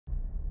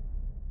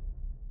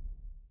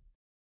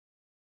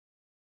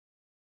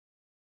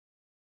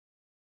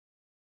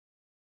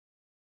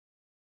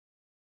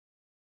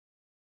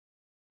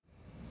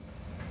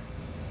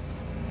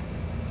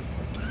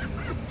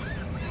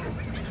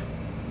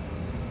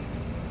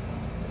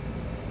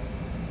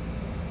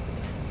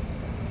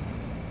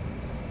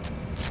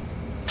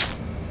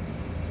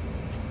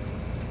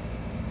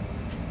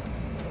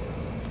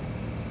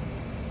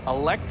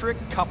electric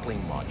coupling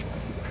module.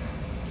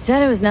 You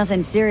said it was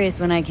nothing serious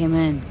when I came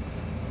in.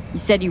 You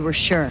said you were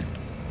sure.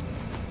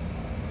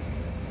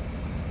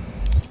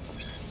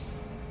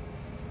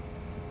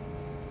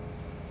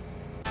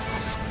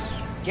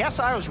 Guess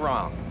I was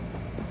wrong.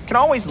 Can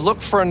always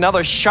look for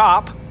another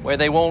shop where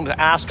they won't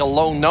ask a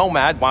lone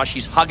nomad while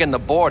she's hugging the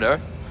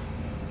border.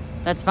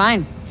 That's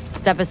fine.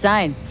 Step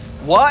aside.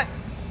 What?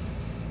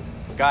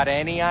 Got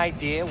any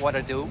idea what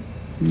to do?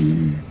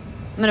 I'm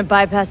gonna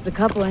bypass the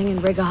coupling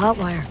and rig a hot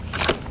wire.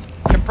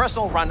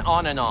 Compressor will run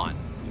on and on.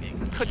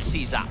 It could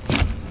seize up.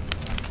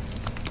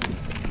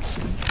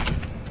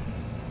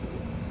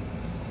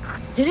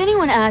 Did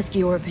anyone ask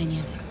your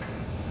opinion?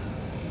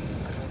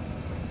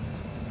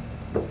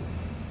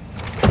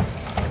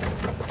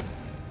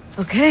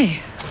 Okay,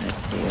 let's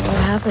see what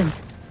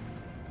happens.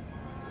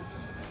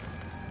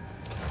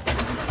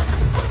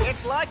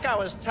 It's like I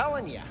was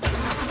telling you.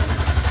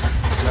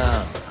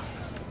 No.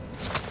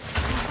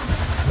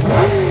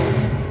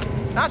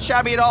 Not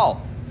shabby at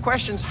all.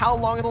 Question's how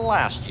long it'll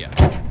last you.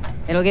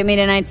 It'll get me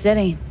to Night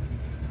City.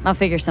 I'll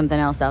figure something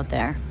else out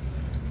there.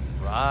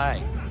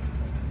 Right.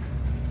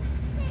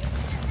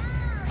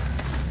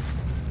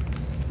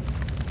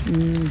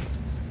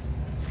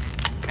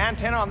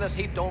 Antenna on this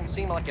heap don't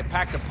seem like it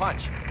packs a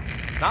punch.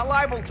 Not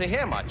liable to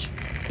hear much.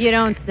 You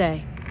don't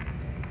say.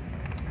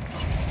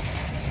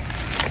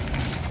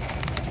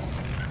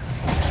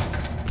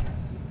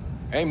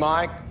 Hey,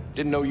 Mike.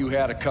 Didn't know you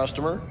had a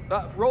customer.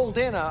 Rolled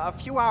in a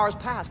few hours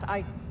past.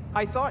 I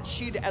thought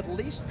she'd at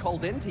least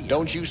called into you.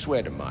 Don't you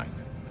sweat it, Mike.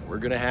 We're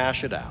gonna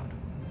hash it out.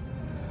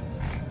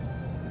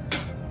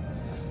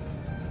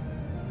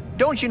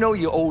 Don't you know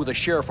you owe the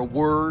sheriff a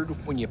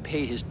word when you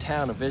pay his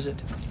town a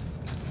visit?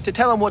 To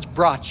tell him what's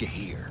brought you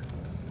here.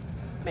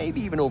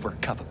 Maybe even over a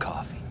cup of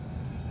coffee.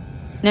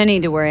 No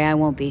need to worry, I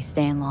won't be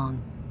staying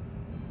long.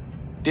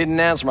 Didn't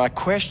answer my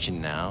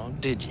question now,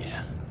 did you?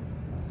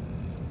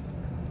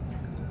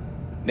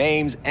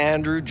 Name's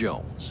Andrew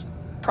Jones.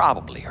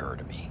 Probably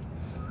heard of me.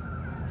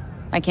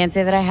 I can't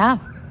say that I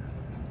have.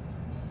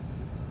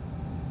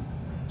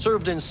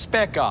 Served in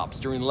Spec Ops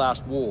during the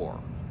last war.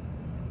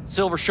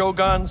 Silver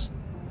Shoguns?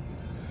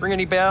 Ring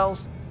any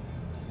bells?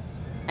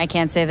 I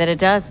can't say that it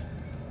does.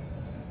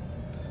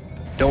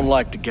 Don't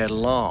like to get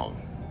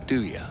along,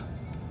 do ya?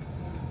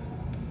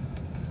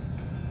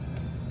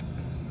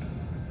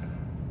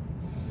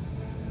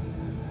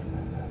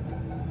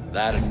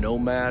 That a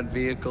Nomad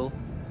vehicle?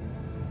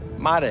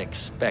 Might have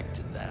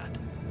expected that.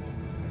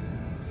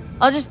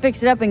 I'll just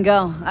fix it up and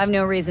go. I've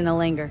no reason to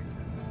linger.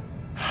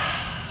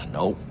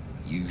 No,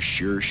 you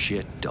sure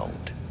shit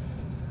don't.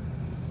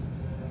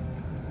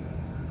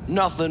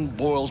 Nothing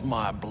boils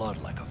my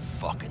blood like a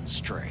fucking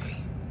stray.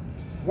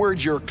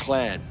 Where'd your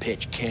clan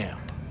pitch camp?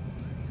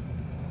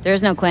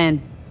 There's no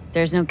clan.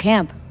 There's no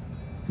camp.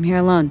 I'm here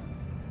alone.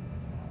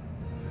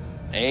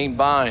 Ain't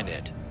buying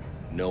it.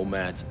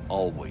 Nomads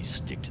always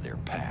stick to their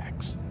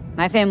packs.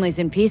 My family's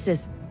in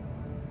pieces.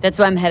 That's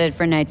why I'm headed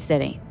for Night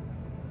City.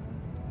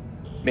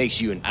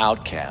 Makes you an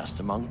outcast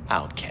among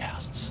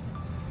outcasts.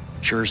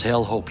 Sure as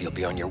hell hope you'll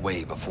be on your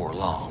way before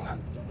long.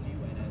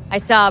 I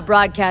saw a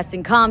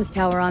broadcasting comms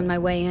tower on my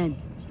way in.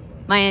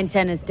 My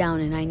antenna's down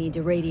and I need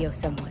to radio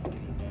someone.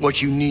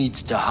 What you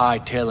need's to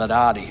hightail it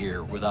out of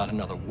here without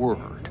another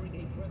word.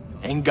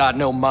 Ain't got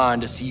no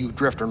mind to see you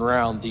drifting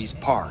around these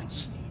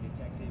parts.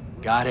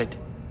 Got it?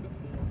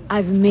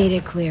 I've made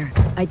it clear.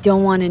 I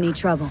don't want any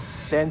trouble.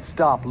 Then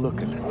stop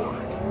looking for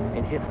it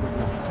and hit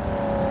the...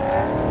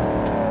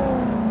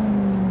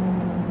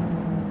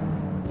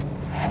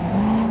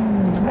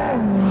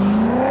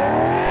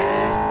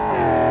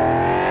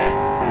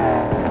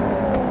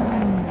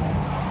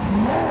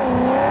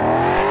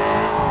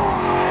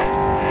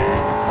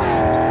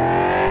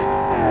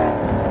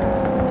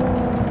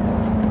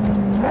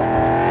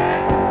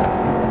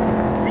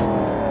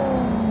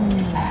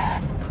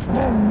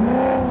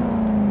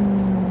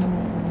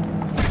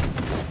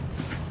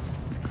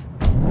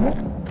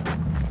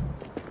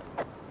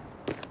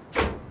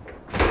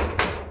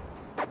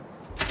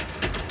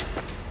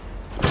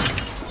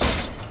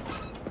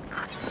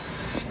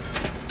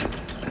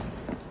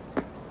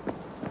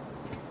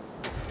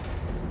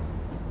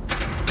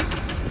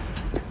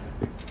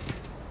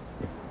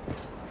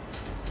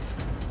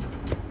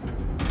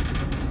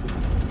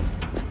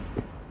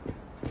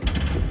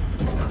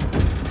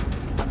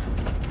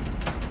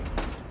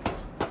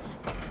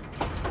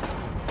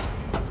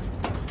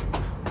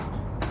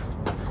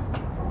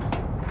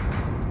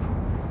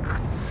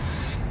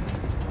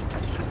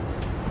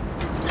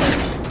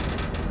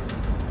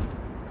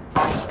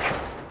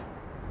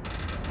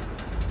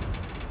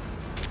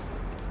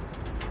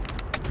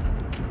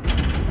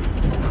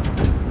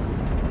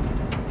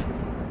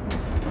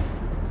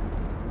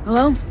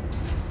 Hello?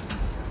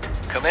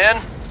 Come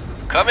in.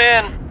 Come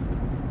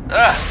in.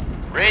 Ah,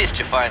 raised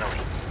you finally.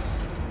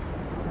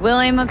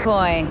 Willie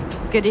McCoy.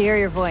 It's good to hear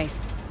your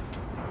voice.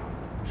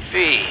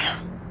 Fee.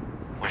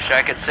 Wish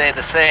I could say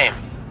the same.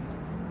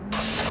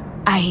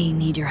 I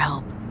need your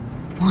help.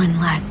 One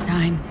last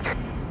time.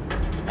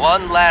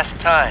 One last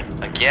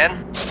time.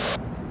 Again?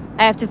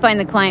 I have to find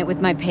the client with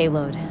my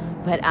payload,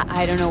 but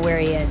I don't know where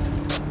he is.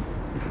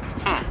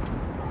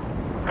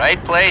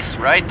 Right place,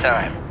 right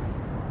time.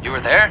 You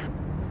were there?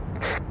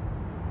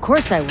 Of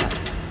course I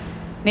was.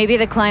 Maybe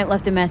the client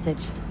left a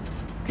message.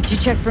 Could you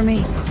check for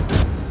me?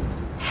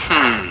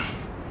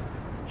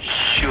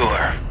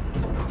 Sure.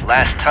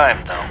 Last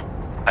time, though.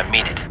 I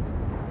mean it.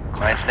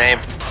 Client's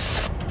name?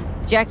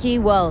 Jackie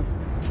Wells.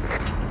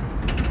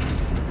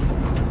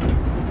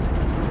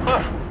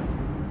 Huh.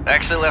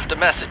 Actually left a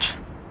message.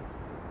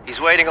 He's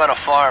waiting on a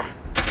farm.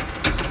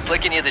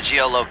 Flicking you the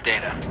geoloc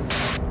data.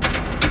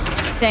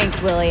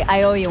 Thanks, Willie.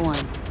 I owe you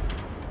one.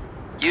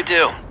 You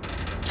do.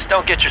 Just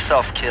don't get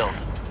yourself killed.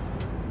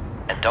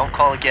 And don't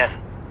call again.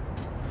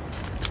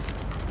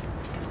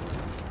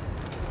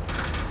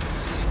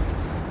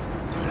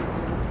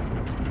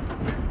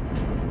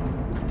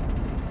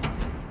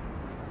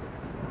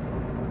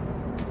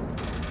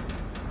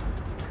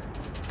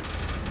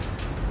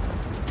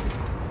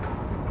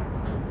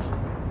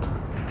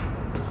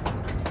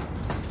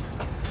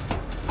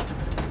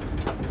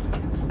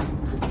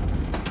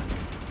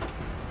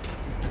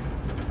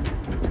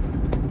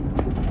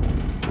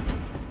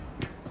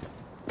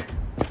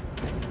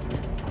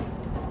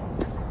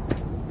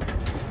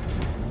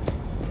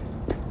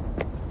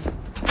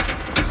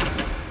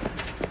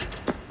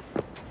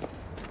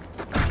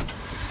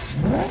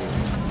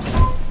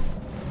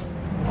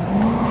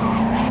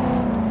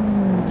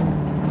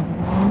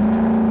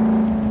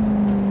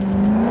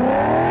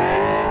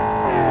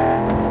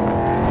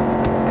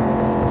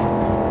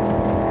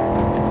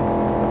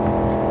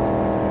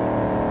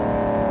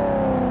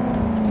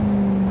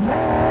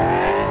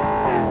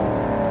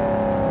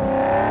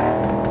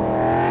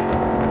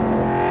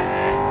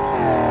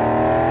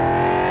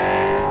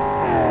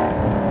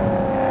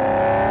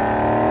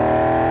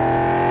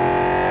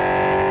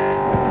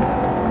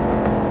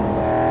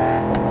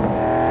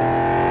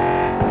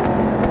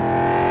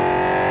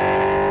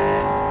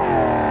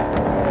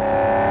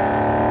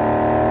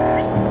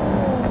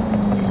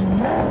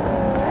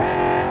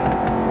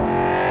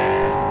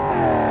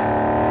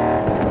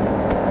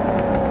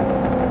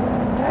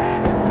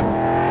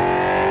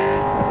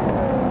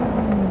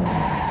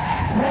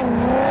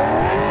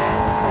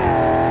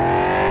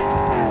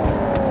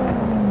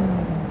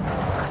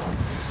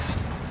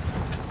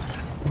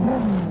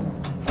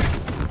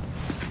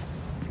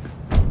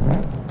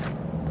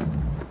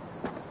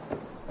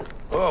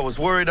 I was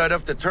worried I'd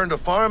have to turn to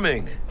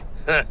farming.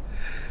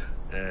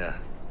 Yeah,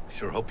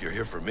 sure hope you're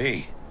here for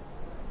me.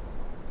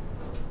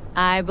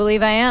 I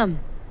believe I am.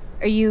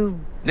 Are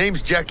you...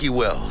 Name's Jackie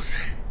Wells.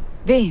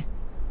 V.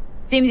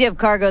 Seems you have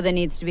cargo that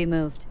needs to be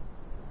moved.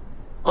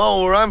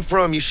 Oh, where I'm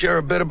from, you share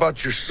a bit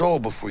about your soul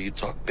before you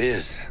talk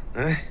biz,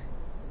 huh?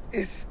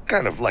 It's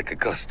kind of like a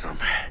custom.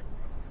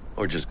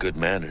 Or just good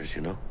manners,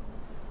 you know?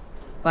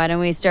 Why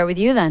don't we start with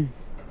you, then?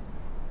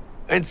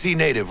 NC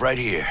native, right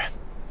here.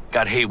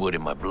 Got Haywood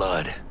in my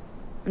blood.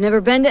 I've never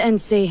been to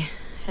NC.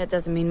 That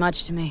doesn't mean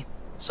much to me.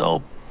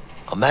 So,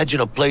 imagine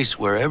a place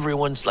where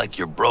everyone's like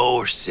your bro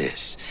or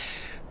sis.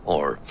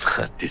 Or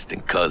a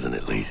distant cousin,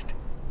 at least.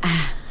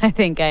 I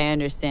think I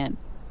understand.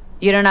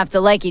 You don't have to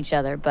like each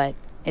other, but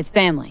it's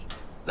family.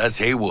 That's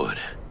Haywood.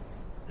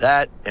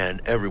 That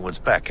and everyone's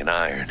back in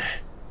iron.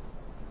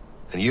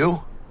 And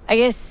you? I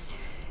guess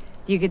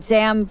you could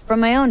say I'm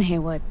from my own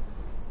Haywood.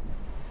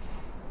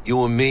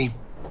 You and me,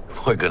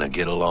 we're gonna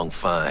get along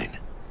fine.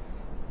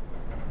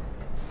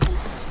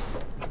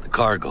 The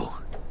cargo.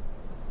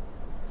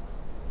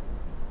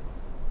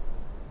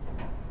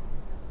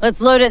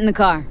 Let's load it in the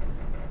car.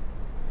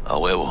 A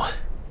huevo.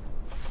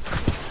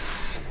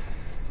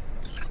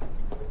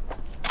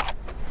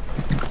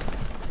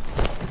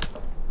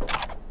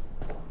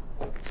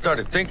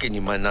 Started thinking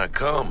you might not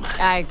come.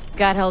 I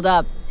got held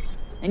up.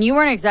 And you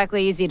weren't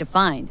exactly easy to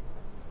find.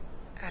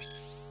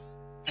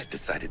 I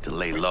decided to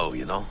lay low,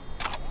 you know?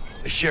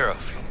 The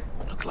sheriff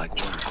looked like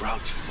one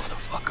grouchy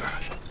motherfucker.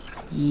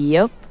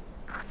 Yep.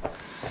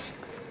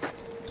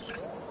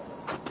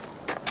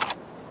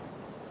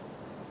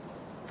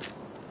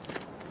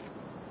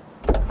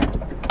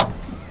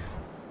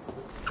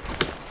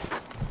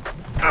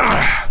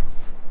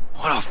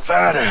 What a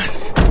fat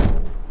ass.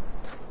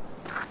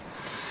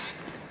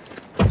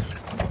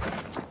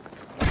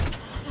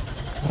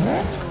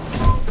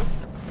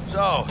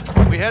 So,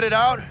 we headed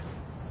out?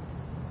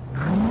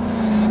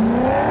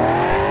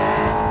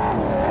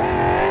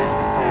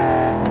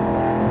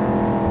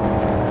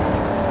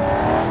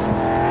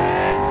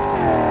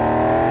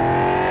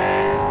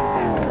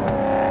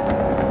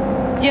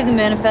 Do you have the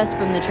manifest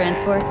from the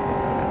transport?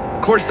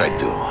 Of course I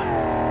do.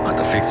 But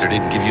the fixer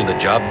didn't give you the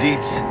job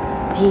deeds?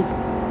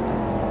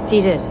 He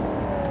did.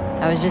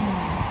 I was just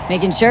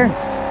making sure.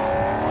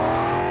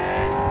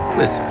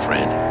 Listen,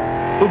 friend.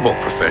 We're both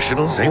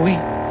professionals, ain't we?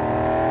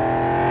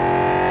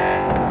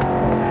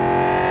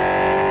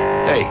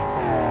 Hey,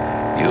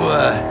 you,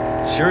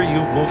 sure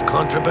you've moved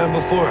contraband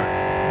before?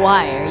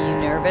 Why? Are you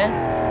nervous?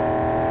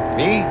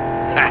 Me?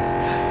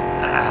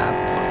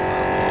 Por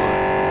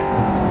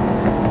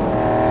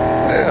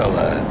favor.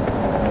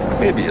 Well,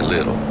 maybe a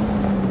little.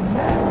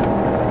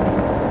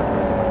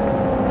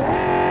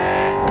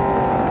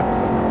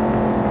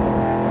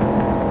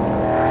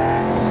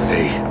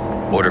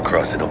 border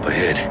crossing up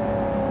ahead.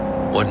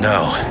 What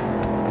now?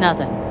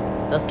 Nothing.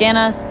 They'll scan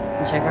us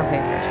and check our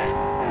papers.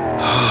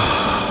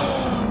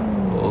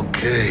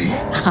 Okay.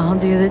 I'll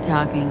do the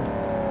talking.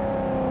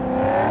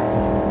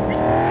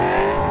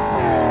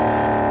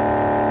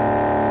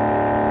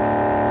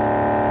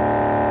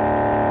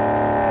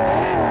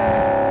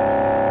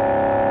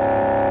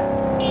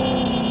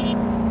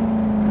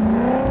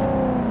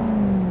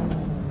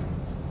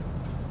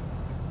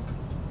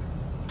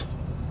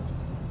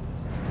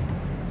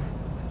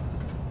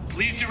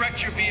 Please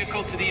direct your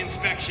vehicle to the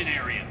inspection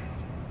area.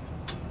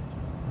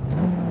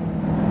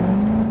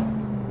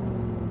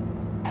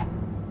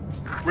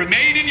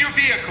 Remain in your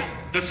vehicle.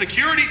 The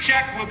security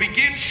check will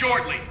begin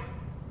shortly.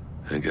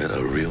 I got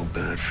a real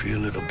bad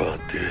feeling about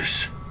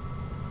this.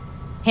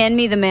 Hand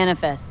me the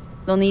manifest.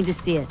 They'll need to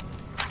see it.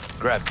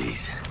 Grab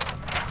these.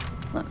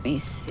 Let me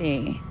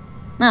see.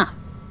 Ah,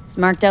 it's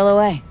marked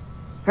LOA.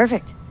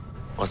 Perfect.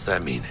 What's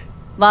that mean?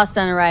 Lost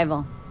on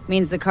arrival.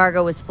 Means the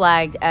cargo was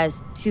flagged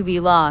as to be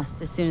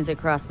lost as soon as it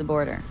crossed the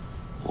border.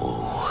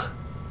 Whoa.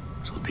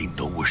 So they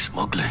know we're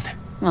smuggling.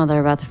 Well,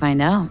 they're about to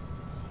find out.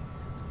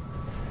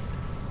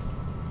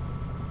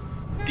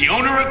 The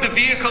owner of the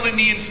vehicle in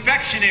the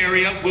inspection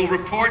area will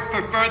report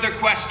for further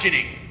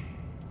questioning.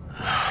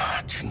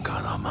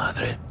 Chingada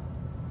madre.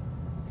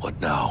 What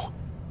now?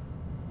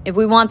 If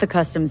we want the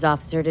customs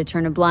officer to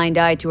turn a blind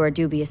eye to our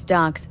dubious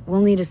docks,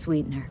 we'll need a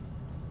sweetener.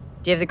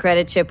 Do you have the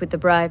credit chip with the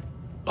bribe?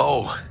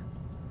 Oh,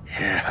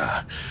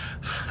 yeah.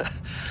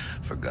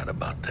 Forgot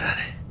about that.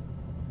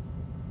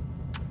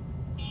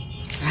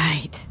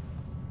 Right.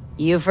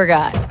 You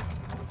forgot.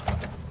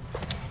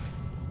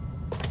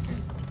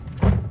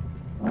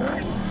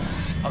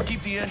 I'll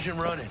keep the engine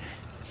running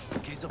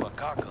in case of a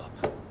cock-up.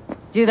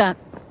 Do that.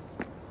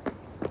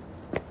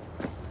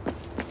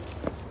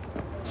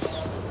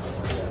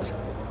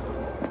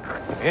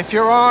 If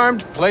you're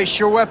armed, place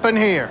your weapon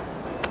here.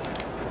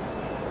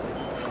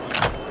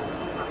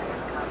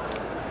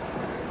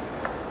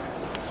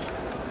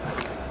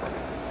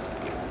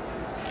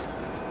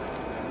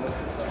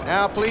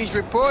 Now please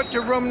report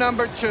to room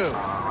number 2. Go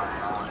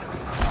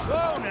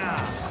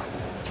now.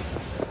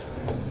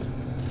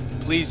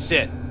 Please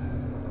sit.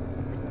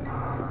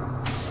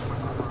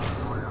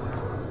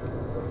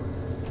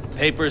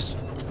 Papers.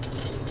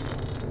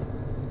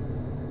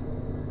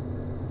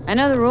 I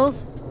know the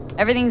rules.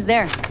 Everything's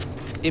there.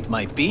 It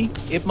might be,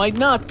 it might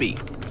not be.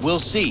 We'll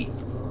see.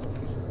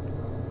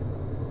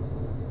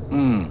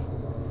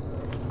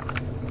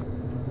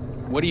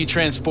 What are you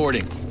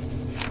transporting?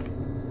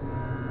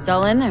 It's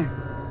all in there.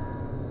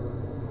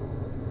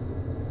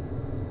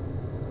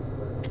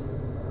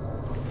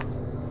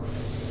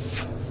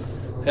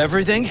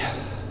 Everything?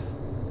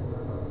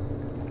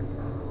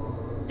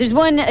 There's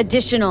one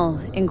additional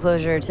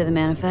enclosure to the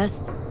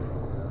manifest.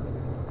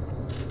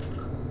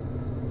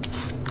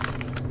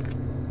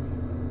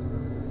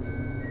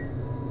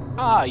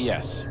 Ah,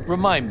 yes.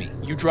 Remind me,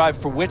 you drive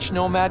for which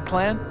nomad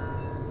clan?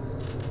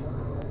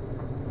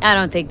 I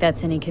don't think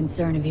that's any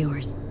concern of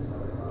yours.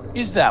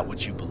 Is that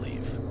what you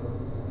believe?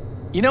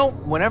 You know,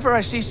 whenever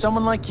I see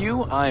someone like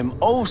you, I'm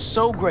oh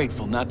so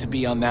grateful not to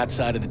be on that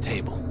side of the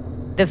table.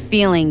 The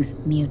feeling's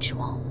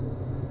mutual.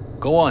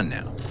 Go on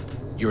now.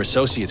 Your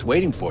associate's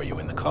waiting for you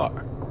in the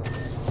car.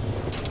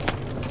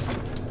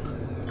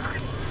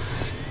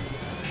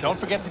 Don't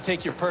forget to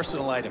take your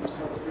personal items.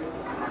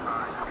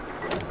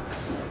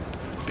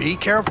 Be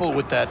careful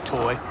with that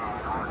toy.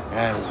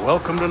 And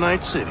welcome to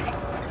Night City.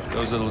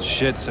 Those little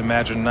shits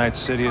imagine Night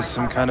City as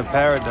some kind of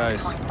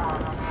paradise.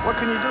 What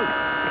can you do?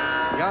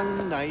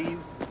 Young, naive.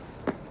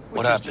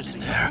 What happened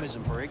in there?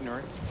 Euphemism for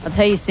ignorant. I'll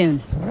tell you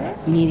soon.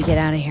 We need to get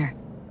out of here.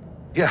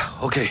 Yeah,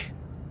 okay.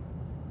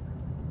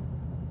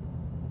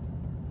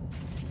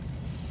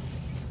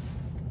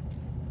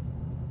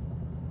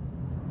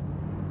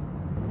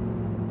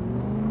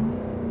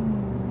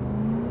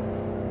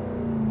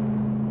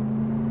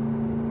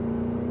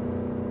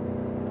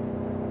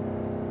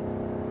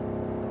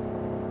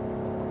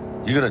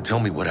 You gonna tell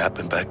me what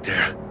happened back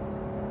there?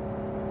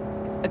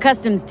 A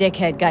customs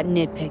dickhead got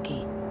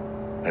nitpicky.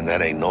 And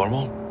that ain't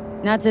normal?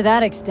 Not to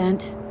that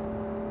extent.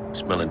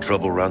 Smelling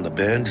trouble around the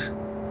bend?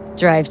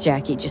 Drive,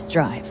 Jackie, just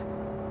drive.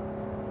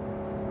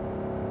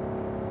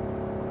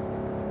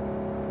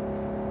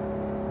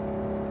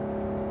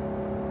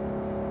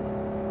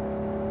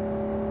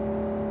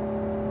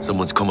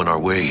 Someone's coming our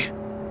way.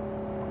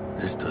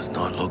 This does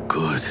not look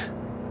good.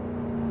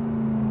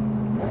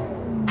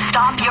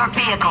 Stop your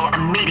vehicle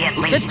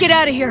immediately. Let's get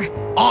out of here.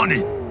 On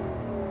it!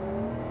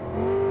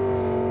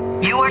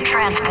 You are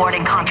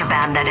transporting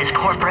contraband that is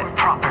corporate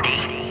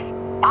property.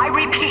 I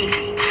repeat,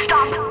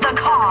 stop the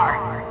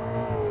car.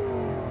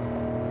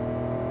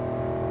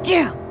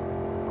 Damn.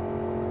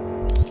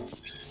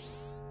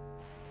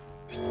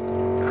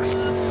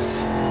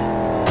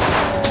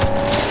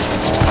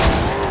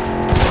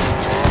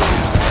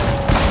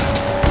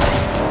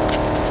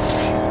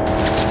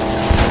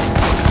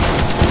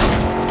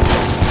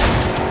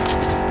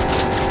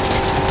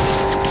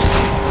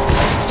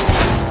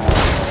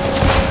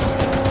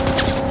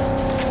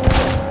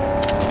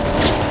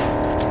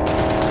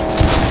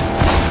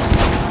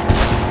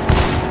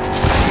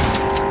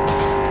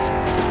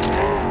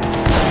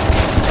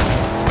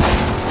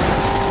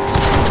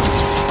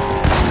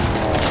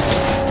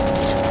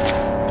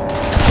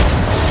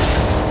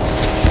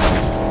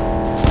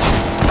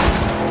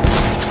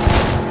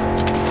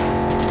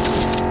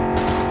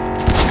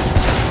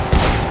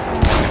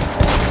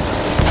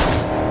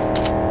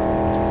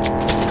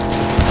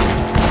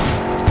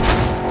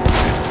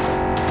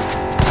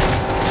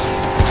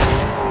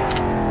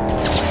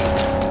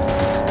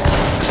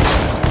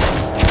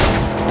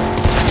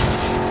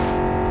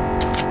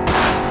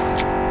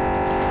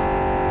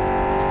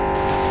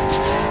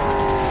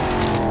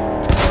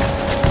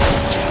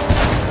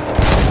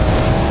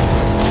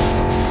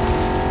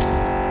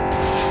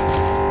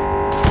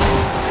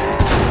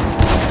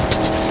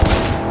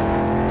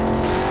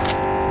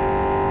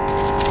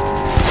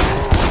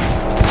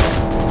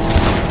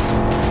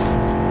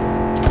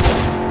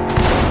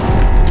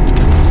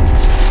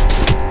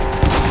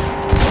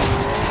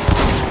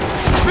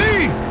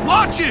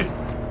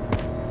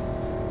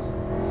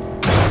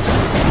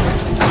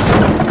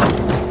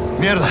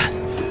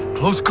 Mierda.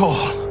 Close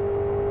call.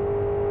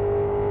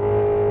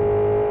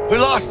 We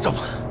lost him.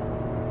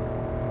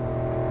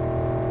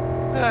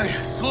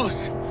 Hey,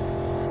 Sus.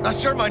 Not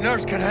sure my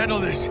nerves can handle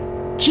this.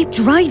 Keep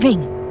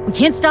driving. We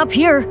can't stop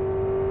here.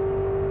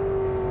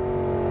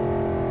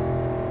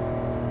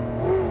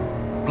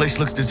 Place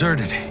looks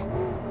deserted.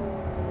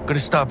 Gonna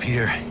stop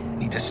here.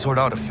 Need to sort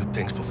out a few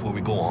things before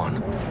we go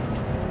on.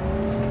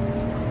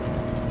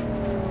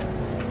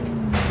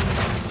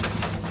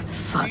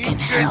 Fucking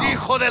hell.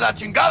 Hijo de la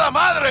chingada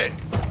madre!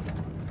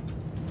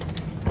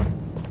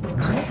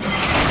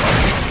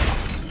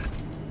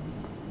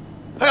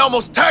 I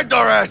almost tagged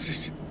our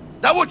asses.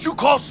 That what you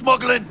call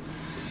smuggling?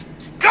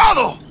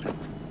 Chingado!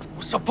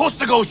 Was supposed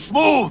to go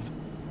smooth.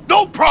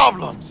 No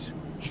problems.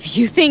 If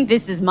you think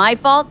this is my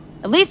fault,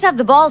 at least have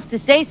the balls to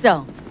say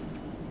so.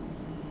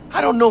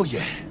 I don't know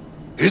yet.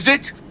 Is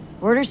it?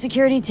 Border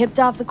security tipped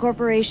off the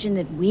corporation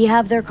that we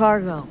have their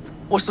cargo.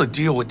 What's the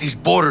deal with these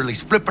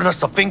borderlies flipping us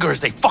the finger as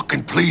they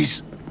fucking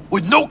please?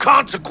 With no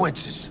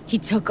consequences? He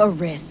took a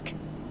risk.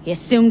 He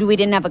assumed we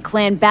didn't have a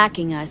clan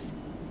backing us,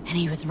 and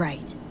he was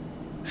right.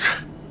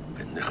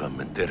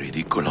 Pendejamente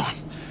ridículo.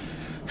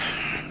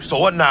 So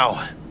what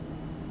now?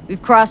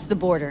 We've crossed the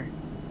border.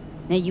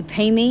 Now you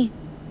pay me,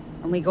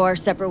 and we go our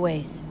separate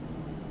ways.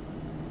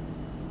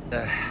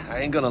 I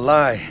ain't gonna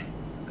lie.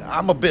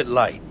 I'm a bit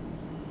light.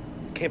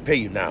 Can't pay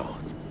you now.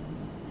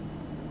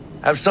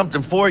 I have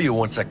something for you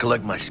once I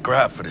collect my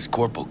scrap for this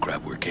corpo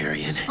crap we're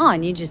carrying. Oh,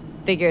 and you just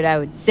figured I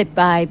would sit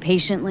by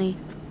patiently?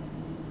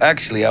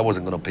 Actually, I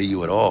wasn't gonna pay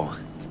you at all.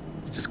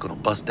 Just gonna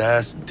bust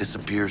ass and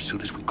disappear as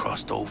soon as we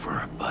crossed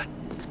over, but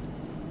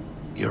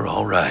you're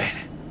all right.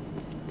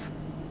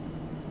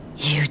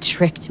 You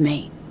tricked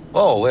me.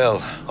 Oh,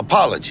 well,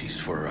 apologies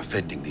for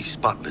offending the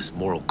spotless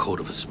moral code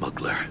of a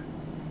smuggler.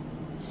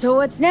 So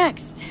what's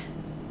next?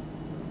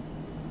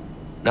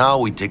 Now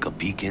we take a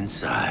peek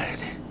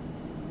inside.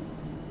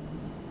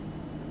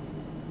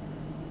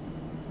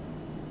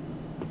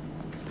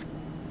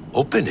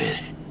 Open it.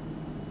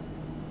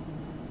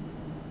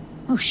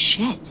 Oh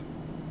shit.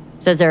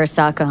 Says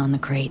Arasaka on the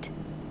crate.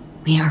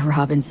 We are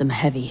robbing some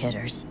heavy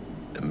hitters.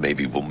 And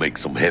maybe we'll make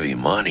some heavy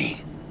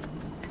money.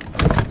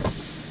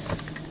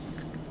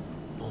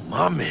 Oh,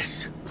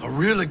 mames. A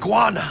real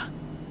iguana.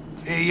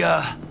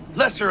 A,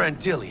 lesser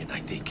Antillean, I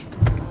think.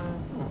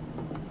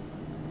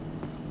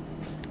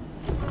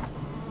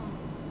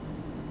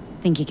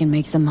 Think you can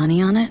make some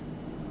money on it?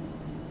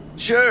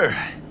 Sure.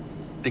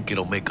 Think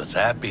it'll make us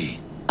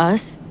happy.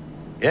 Us?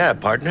 Yeah,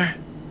 partner.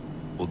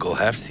 We'll go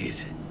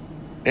halfsies.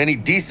 Any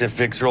decent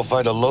fixer will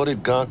find a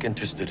loaded gonk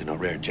interested in a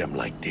rare gem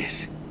like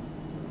this.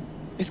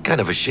 It's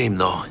kind of a shame,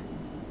 though.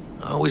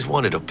 I always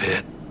wanted a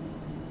pet.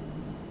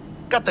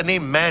 Got the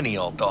name Manny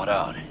all thought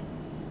out.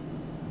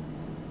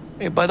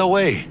 Hey, by the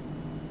way,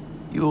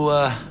 you,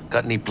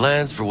 got any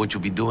plans for what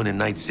you'll be doing in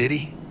Night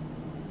City?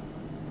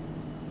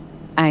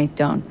 I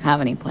don't have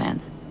any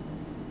plans.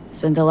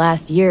 Spent the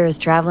last years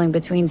traveling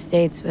between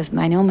states with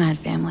my nomad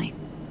family.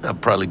 I'll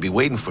probably be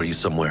waiting for you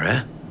somewhere,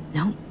 eh?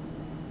 No.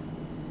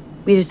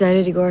 We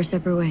decided to go our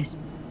separate ways.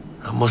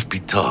 That must be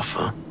tough,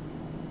 huh?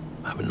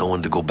 Having no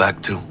one to go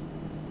back to.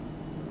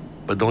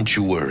 But don't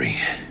you worry.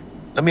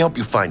 Let me help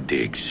you find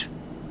digs.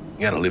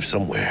 You gotta live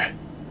somewhere.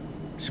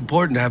 It's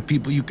important to have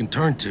people you can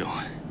turn to.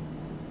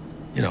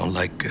 You know,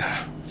 like,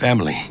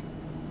 family.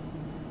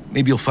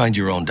 Maybe you'll find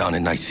your own down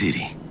in Night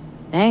City.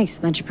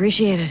 Thanks, much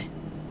appreciated.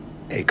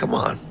 Hey, come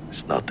on.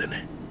 It's nothing.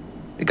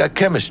 We got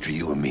chemistry,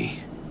 you and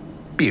me.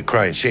 Be a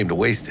crying shame to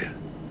waste it.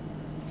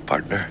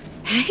 Partner.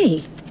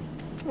 Hey.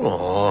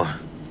 Aw,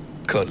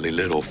 cuddly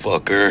little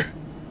fucker.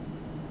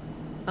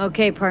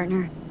 Okay,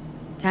 partner.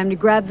 Time to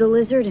grab the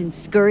lizard and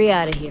scurry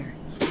out of here.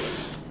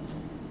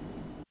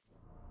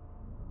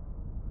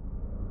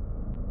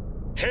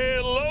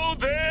 Hello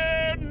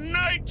there,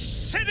 Night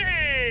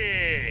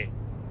City!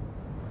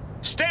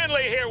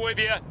 Stanley here with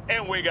you,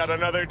 and we got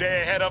another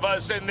day ahead of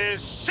us in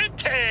this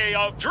city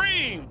of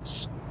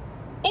dreams.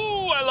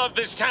 Ooh, I love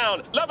this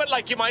town. Love it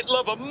like you might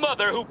love a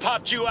mother who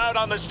popped you out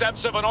on the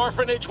steps of an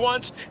orphanage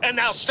once and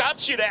now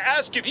stops you to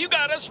ask if you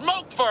got a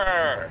smoke for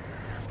her.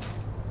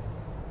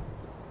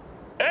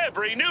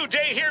 Every new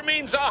day here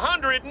means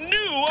 100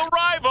 new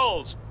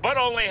arrivals, but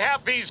only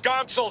half these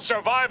gonks will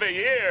survive a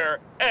year,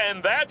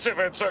 and that's if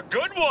it's a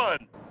good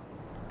one.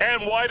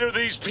 And why do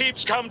these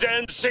peeps come to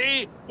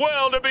NC?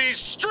 Well, to be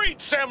street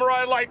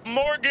samurai like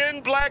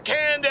Morgan,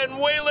 Blackhand, and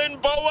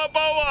Waylon Boa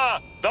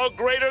Boa. The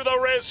greater the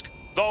risk,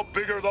 the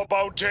bigger the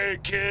bounty,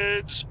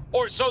 kids.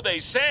 Or so they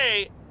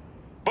say.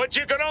 But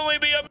you can only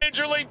be a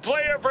Major League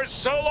player for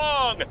so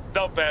long.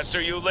 The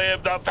faster you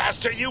live, the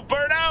faster you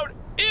burn out.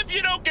 If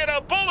you don't get a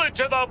bullet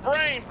to the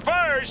brain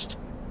first.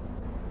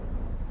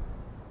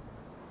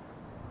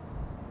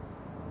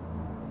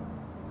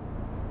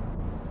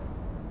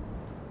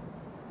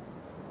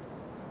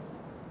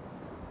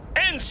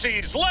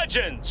 NC's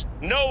legends.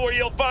 Know where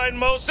you'll find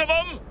most of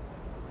them?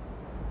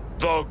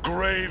 The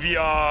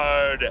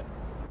graveyard.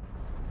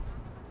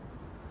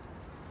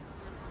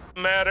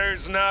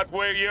 Matters not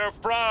where you're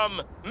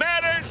from.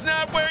 Matters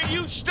not where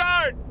you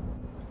start.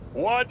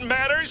 What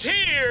matters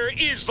here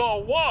is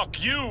the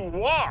walk you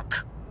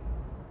walk.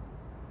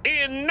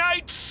 In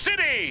Night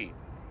City,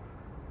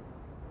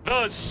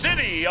 the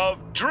city of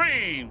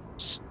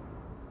dreams.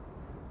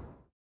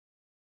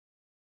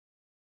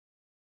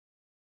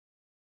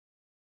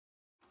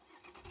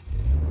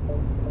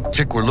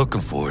 Chick we're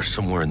looking for is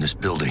somewhere in this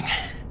building.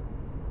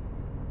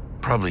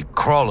 Probably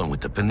crawling with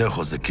the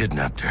pendejos that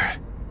kidnapped her.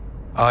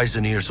 Eyes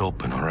and ears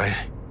open, all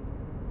right?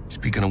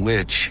 Speaking of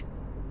which,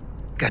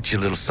 got you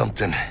a little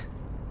something.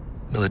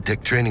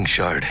 Militech training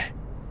shard.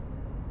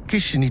 In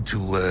case you need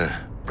to,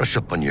 brush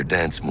up on your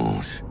dance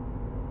moves.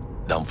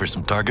 Down for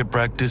some target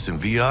practice in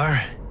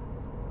VR?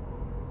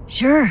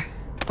 Sure.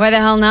 Why the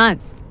hell not?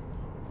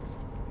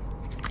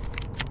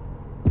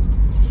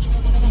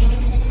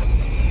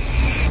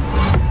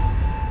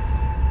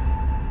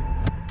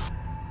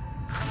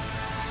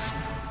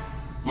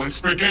 Let's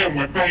begin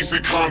with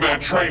basic combat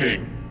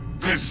training.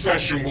 This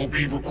session will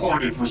be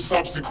recorded for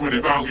subsequent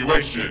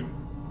evaluation.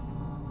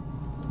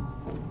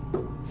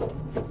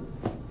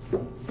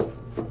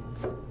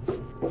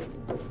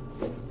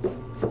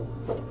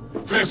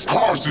 This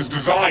course is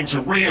designed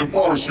to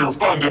reinforce your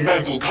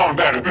fundamental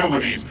combat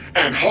abilities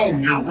and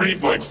hone your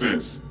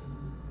reflexes.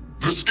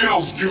 The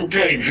skills you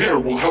gain here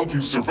will help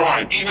you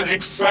survive, even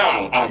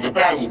excel on the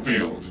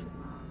battlefield.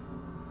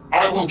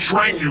 I will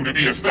train you to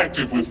be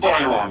effective with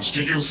firearms,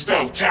 to use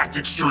stealth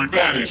tactics to your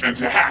advantage, and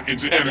to hack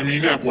into enemy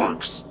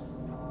networks.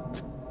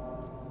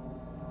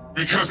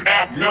 Because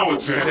at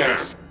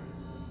Militech...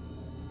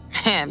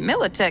 Man,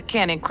 Militech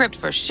can't encrypt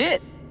for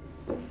shit.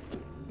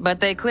 But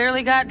they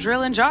clearly got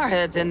drill and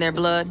jarheads in their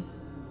blood.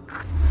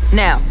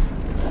 Now,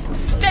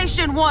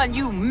 Station 1,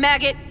 you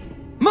maggot!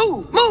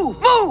 Move, move,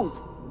 move!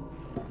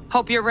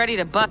 Hope you're ready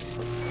to butt.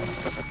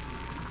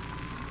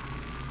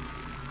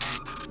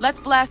 Let's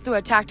blast through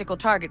a tactical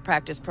target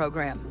practice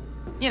program.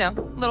 You know,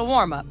 a little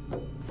warm-up.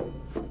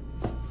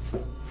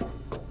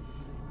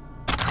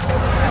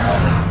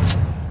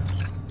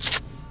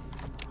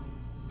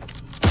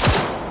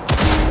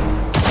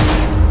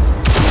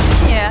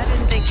 Yeah, I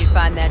didn't think you'd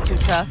find that too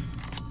tough.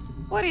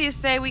 What do you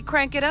say we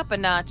crank it up a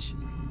notch?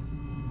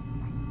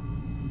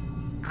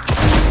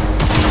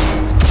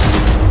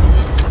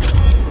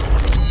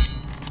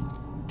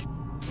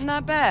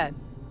 Not bad.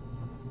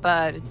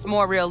 But it's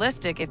more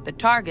realistic if the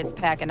target's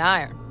packing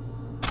iron.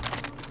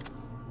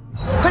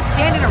 Quit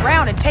standing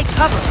around and take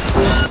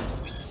cover!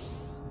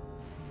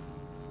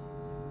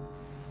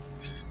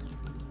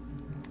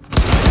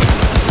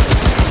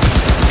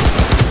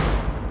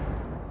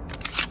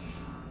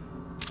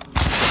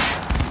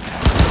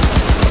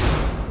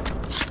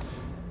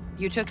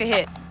 You took a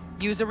hit.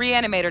 Use a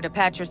reanimator to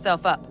patch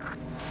yourself up.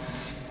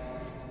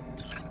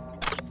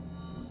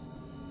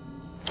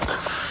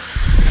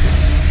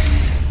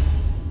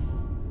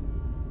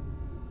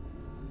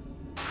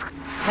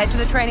 Head to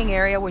the training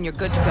area when you're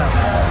good to go.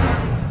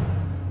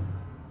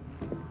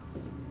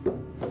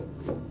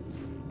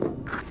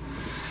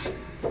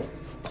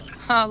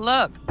 Oh,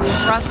 look.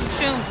 Brought some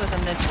tunes with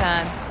him this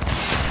time.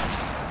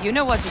 You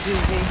know what to do,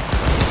 V.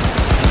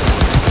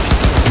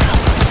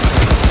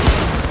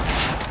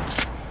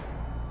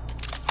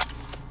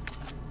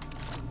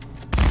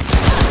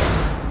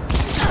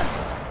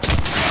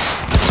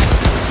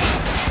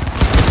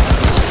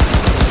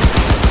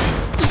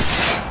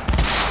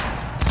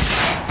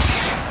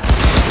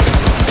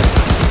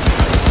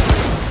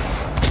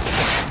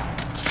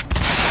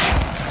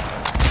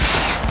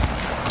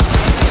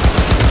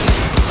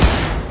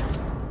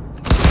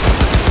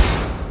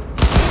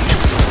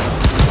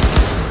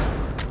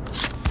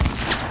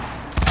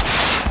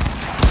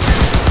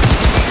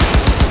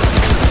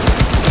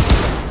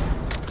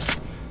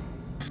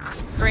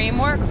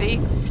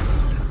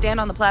 Stand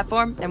on the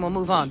platform, and we'll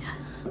move on.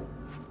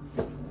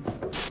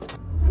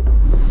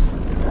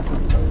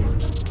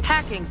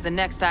 Hacking's the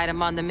next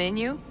item on the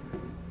menu.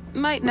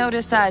 Might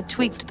notice I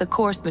tweaked the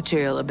course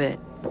material a bit.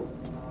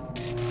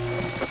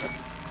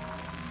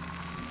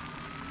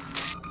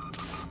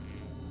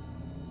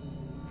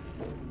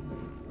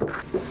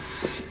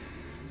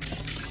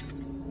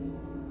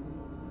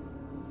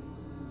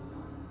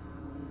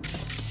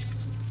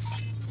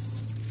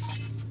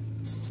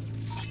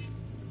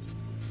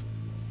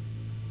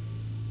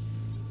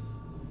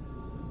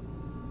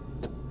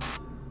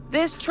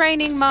 This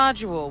training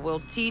module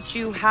will teach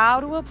you how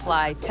to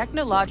apply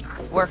technology.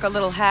 Work a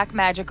little hack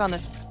magic on the...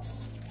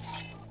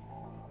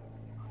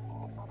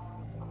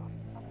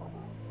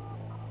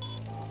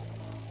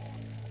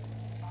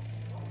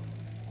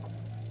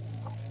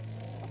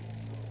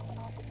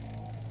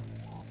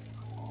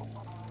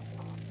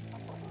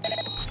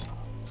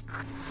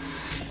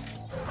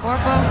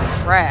 Corpo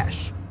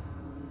trash.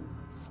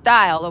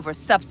 Style over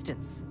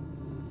substance.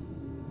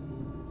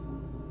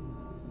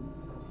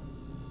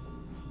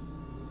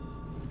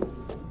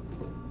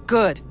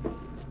 Good.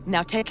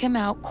 Now take him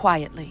out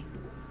quietly.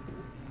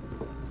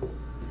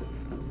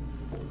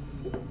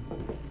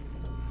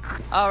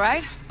 All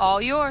right,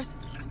 all yours.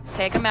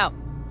 Take him out.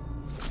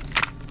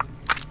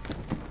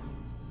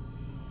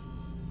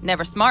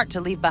 Never smart to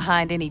leave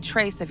behind any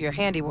trace of your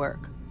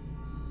handiwork.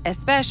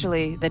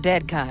 especially the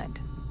dead kind.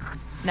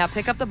 Now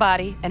pick up the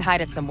body and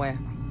hide it somewhere.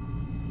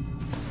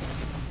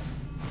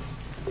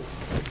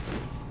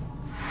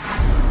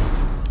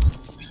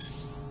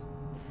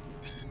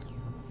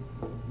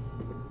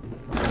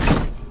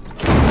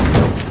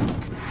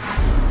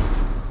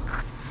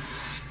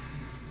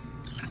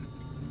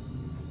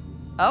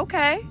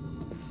 Okay.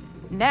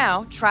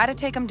 Now, try to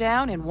take him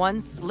down in one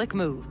slick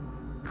move.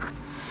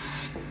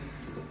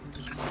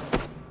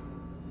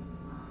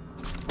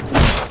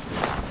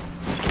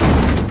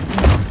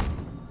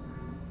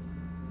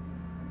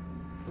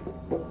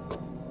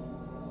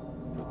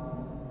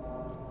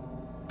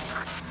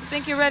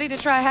 Think you're ready to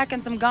try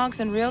hacking some gonks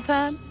in real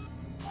time?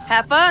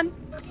 Have fun!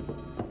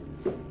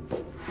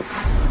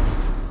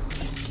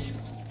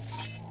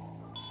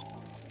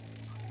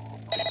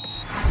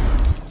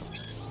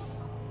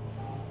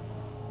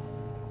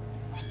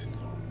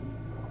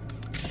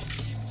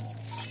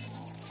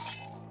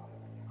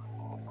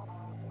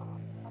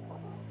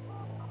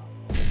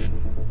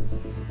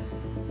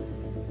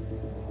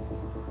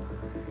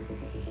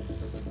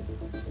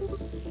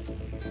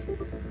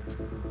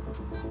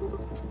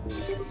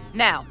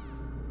 Now,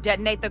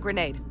 detonate the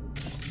grenade.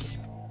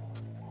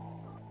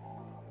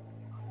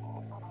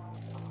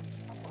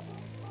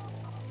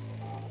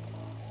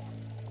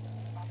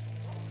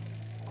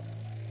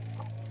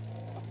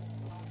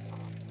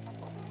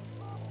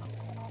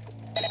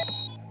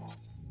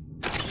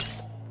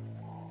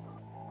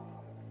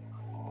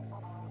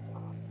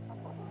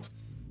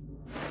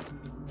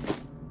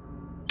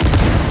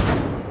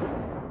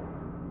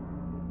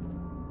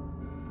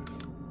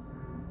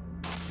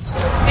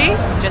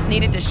 Just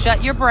needed to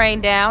shut your brain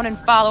down and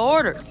follow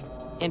orders,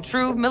 in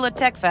true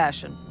Militech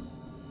fashion.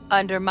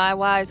 Under my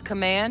wise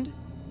command,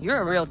 you're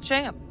a real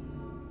champ.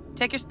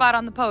 Take your spot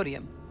on the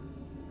podium.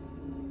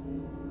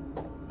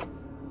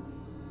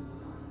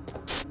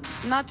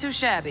 Not too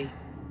shabby.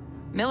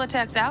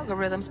 Militech's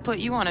algorithms put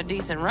you on a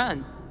decent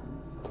run.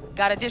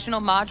 Got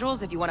additional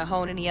modules if you want to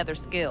hone any other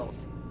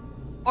skills.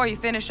 Or you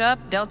finish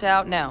up, Delta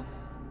out now.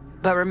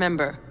 But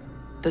remember,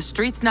 the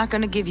street's not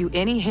gonna give you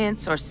any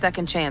hints or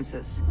second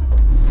chances.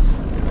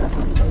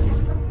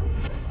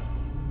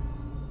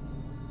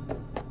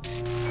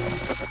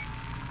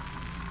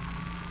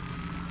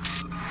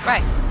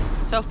 Right,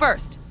 so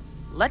first,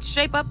 let's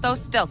shape up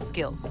those stealth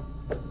skills.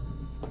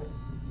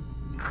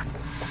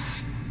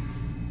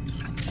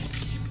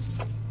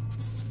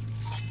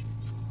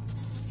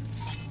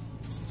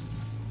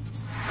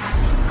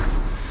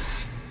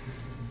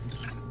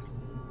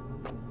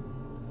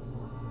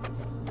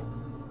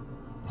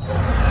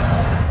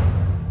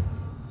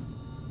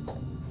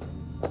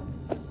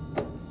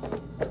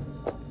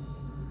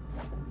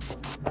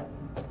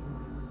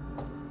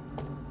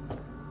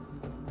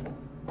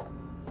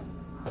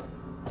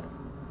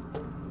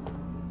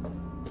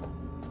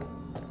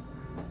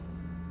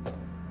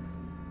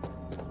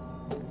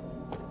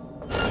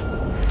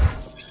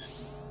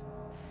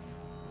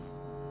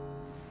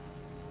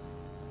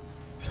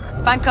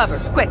 Find cover,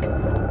 quick.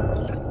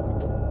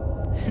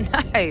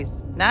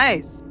 Nice,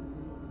 nice.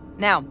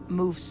 Now,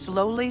 move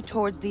slowly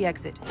towards the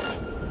exit.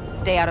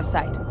 Stay out of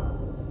sight.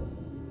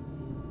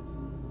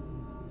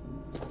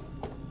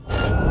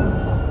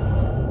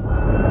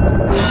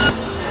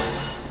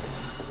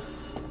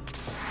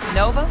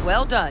 Nova,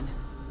 well done.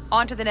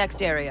 On to the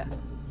next area.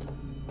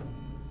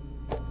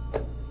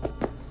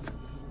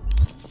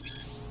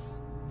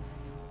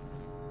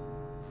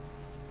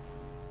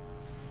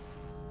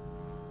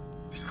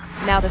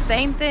 Now the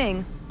same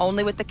thing,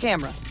 only with the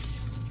camera.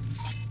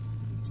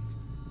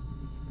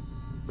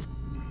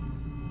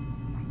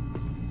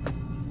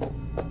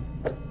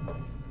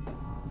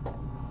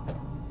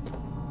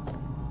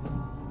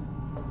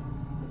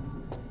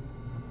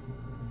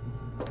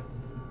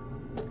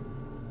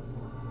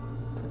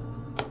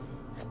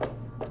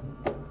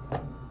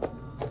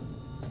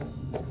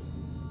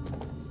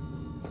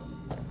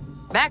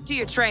 Back to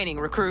your training,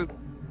 recruit.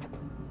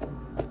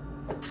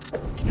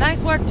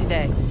 Nice work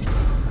today.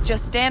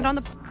 Just stand on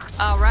the...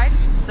 All right,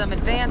 some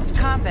advanced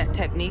combat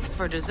techniques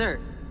for dessert.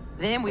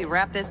 Then we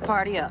wrap this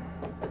party up.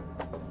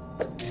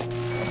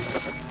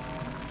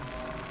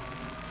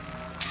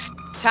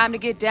 Time to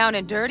get down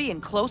and dirty in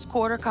close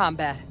quarter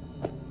combat.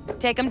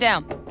 Take him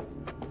down.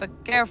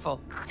 But careful.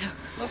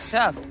 Looks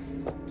tough.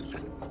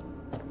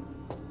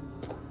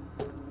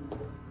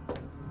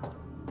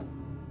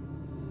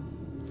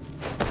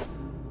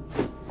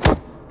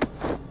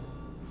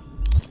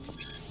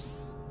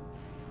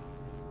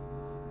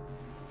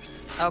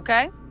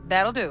 Okay,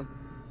 that'll do.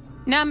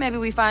 Now maybe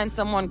we find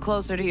someone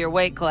closer to your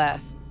weight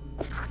class.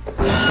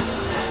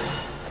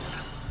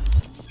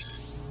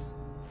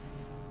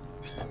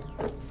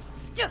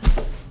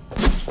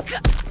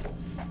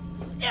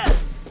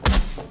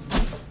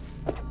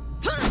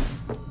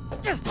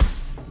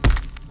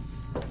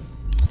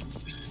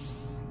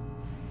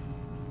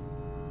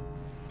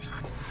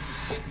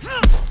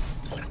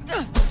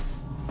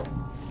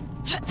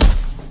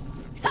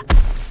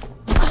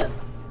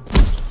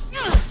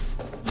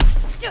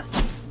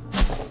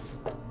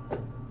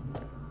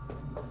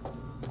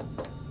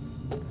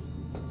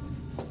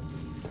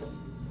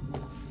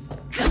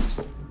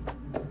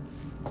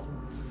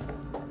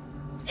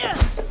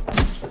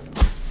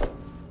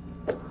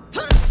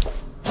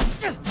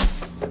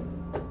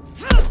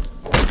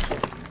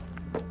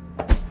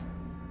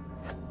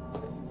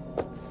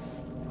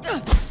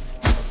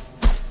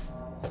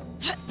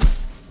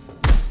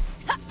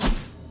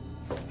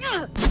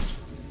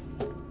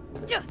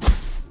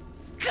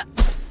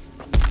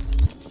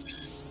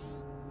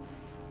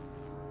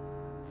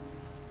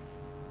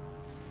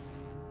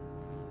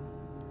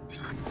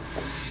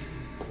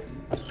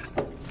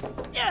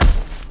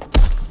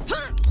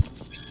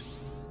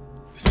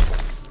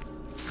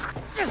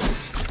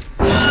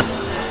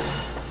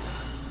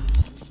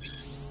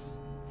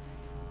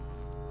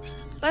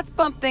 Let's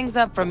bump things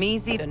up from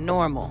easy to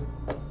normal.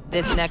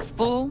 This next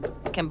fool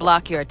can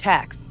block your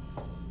attacks.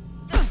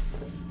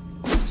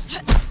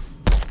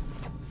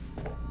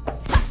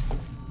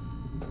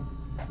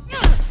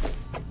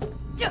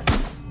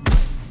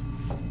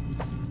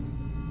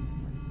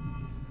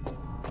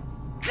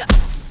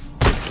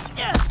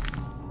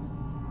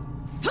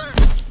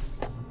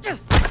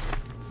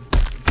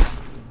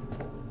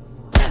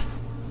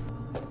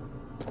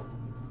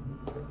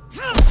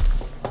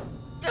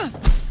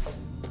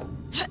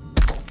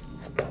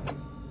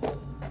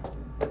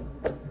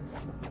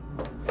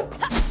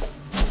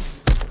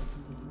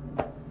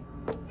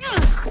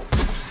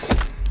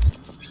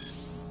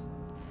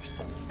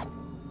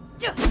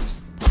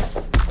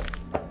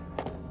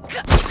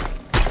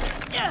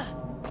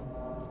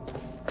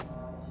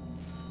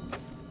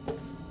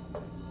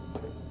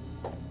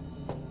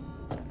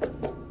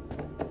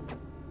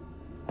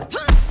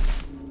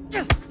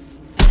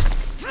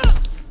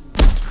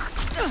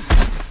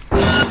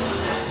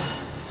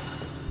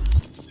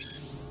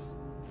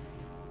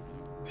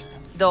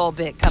 Dull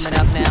bit coming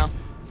up now.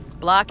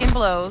 Blocking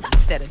blows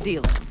instead of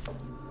dealing.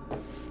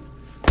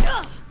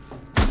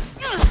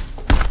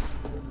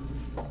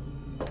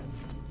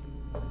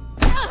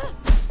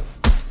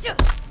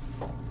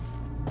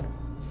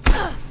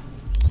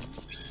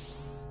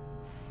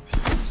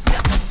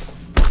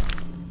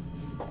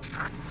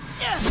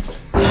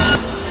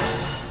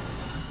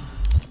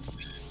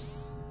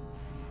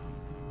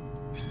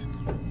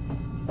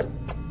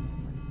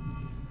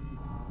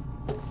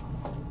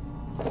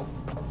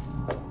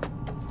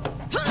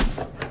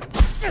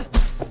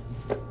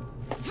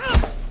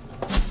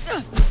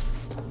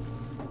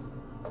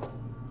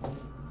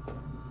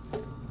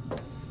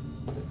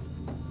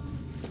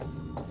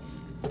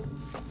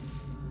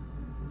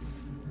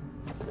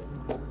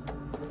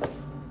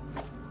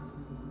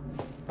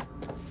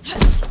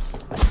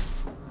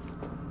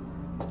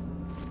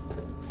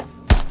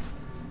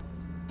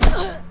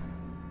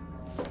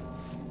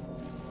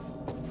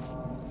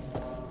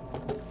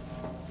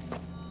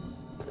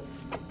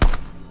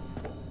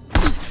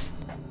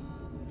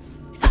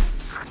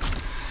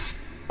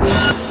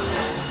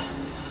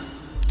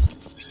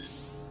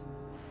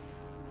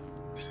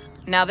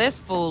 Now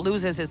this fool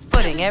loses his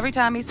footing every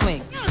time he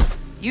swings.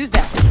 Use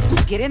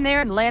that. Get in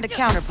there and land a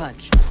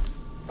counterpunch.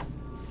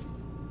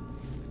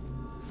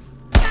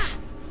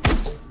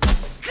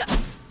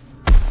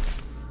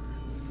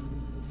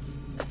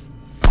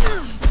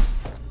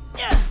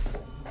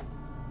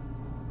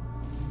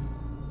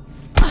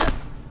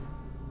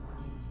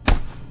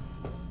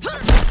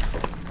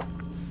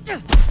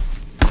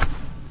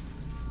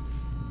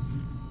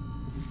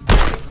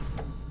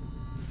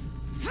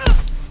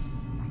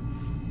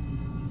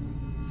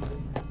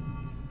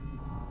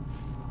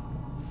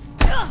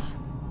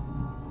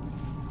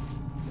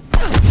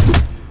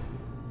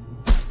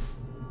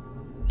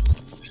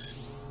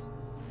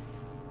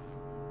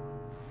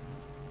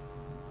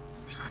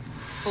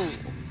 Ooh,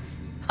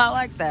 I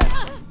like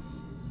that.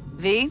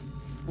 V,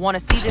 want to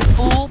see this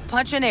fool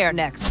punch in air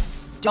next.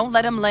 Don't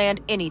let him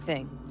land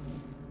anything.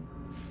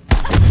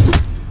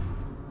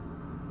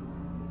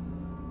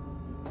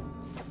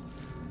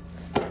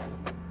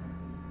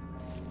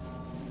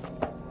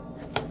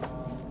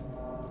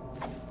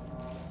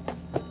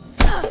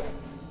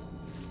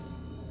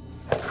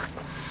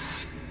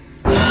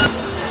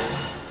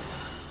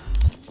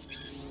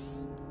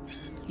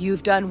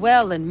 You've done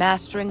well in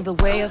mastering the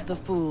way of the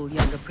fool,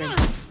 young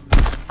apprentice.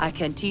 I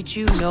can teach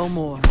you no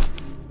more.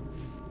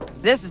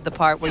 This is the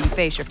part where you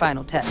face your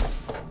final test.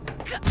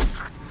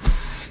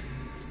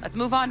 Let's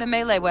move on to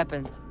melee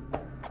weapons.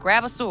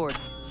 Grab a sword.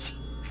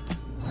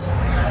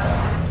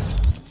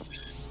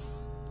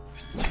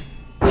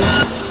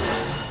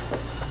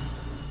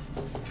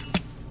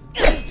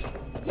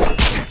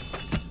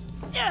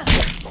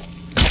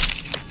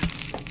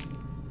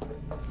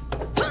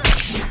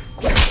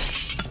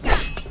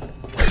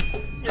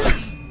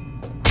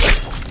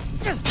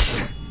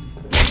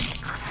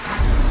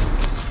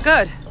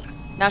 Good.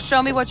 Now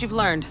show me what you've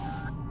learned.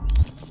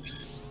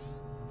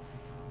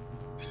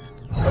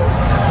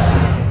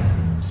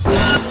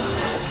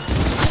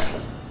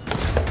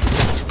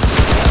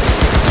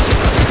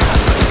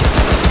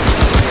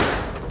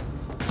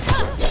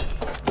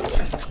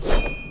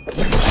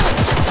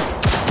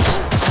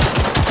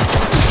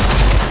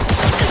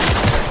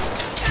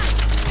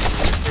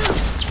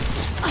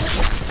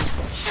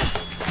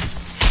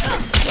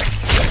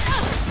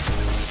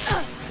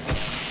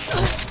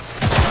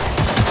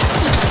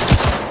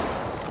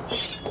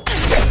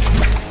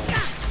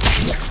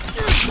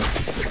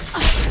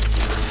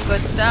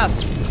 Good stuff.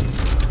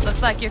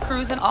 Looks like you're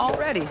cruising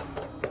already.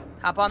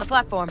 Hop on the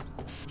platform.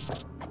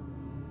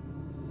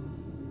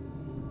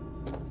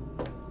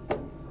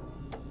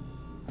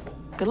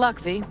 Good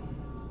luck, V.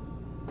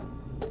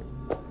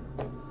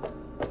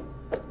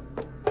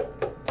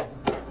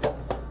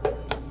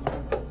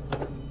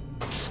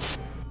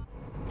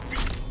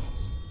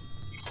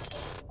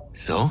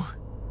 So?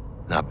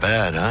 Not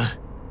bad, huh?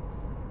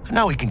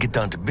 Now we can get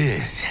down to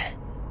biz.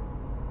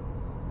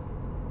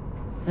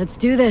 Let's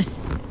do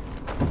this.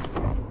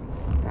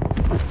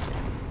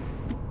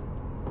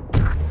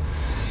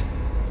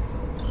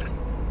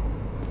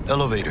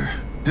 Elevator,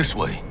 this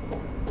way.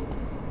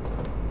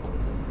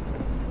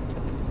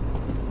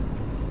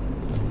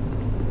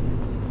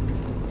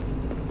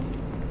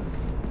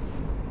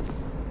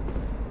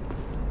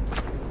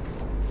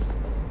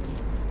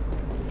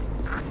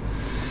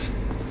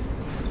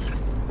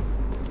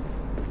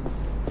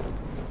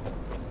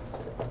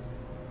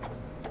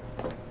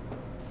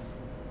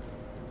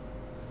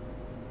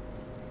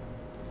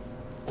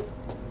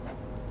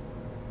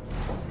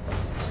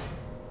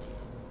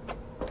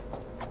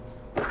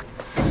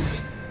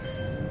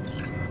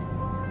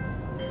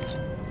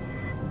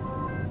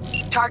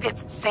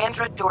 Target's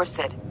Sandra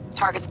Dorset.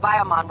 Target's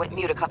biomon went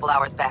mute a couple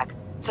hours back.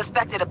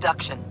 Suspected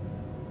abduction.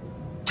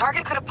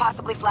 Target could have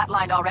possibly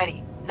flatlined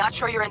already. Not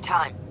sure you're in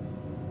time.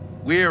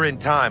 We're in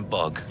time,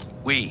 Bug.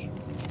 We.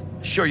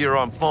 Sure you're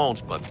on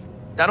phones, but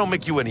that don't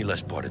make you any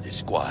less part of this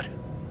squad.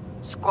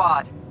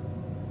 Squad.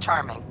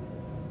 Charming.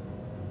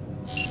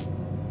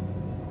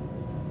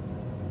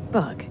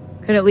 Bug,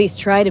 could at least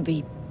try to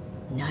be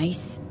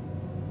nice.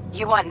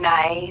 You want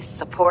nice,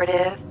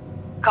 supportive?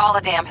 Call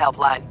a damn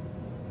helpline.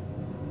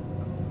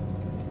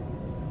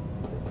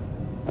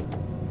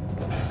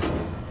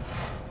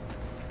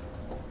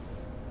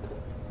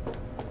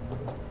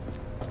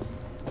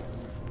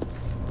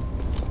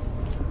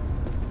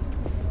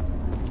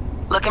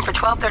 Looking for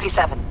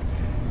 1237.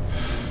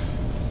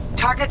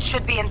 Target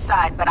should be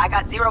inside, but I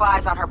got 0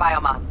 eyes on her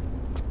biomon.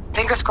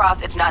 Fingers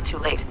crossed it's not too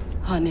late.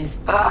 Hannes,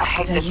 Ugh, I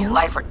hate this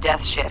life or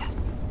death shit.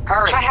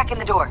 Hurry. Try hacking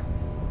the door.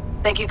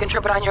 Think you can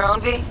trip it on your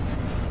own, V?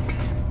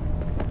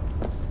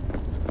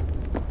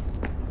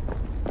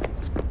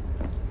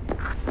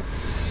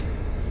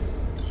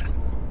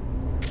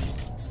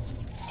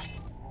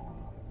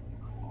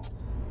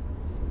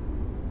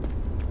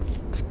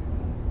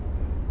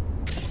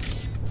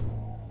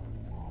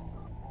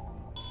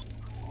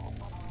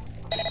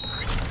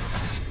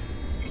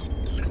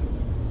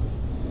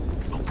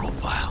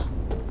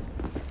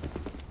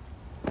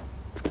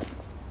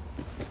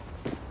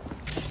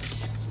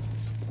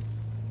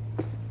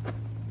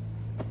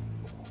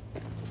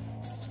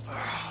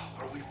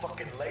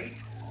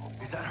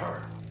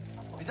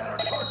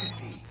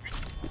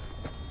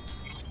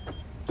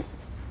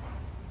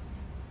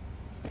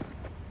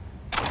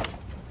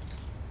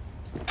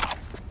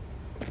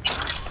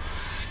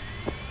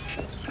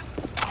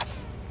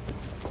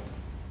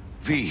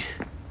 V,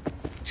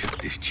 check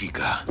this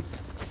chica.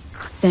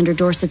 Sandra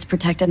Dorset's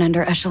protected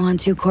under Echelon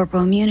 2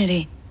 Corpo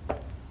immunity.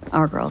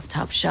 Our girl's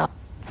top shot.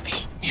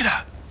 V,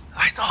 mira,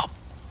 eyes up.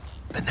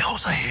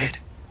 Pendejos ahead.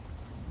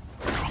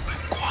 Drop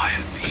it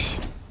quiet, V.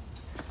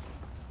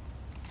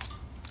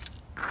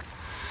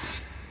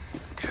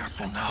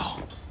 Careful now.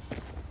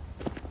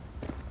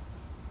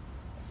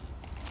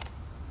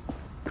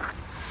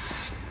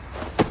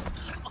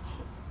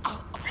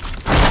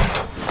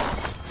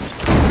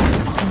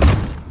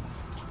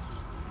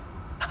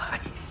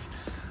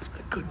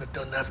 Couldn't have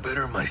done that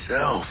better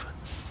myself.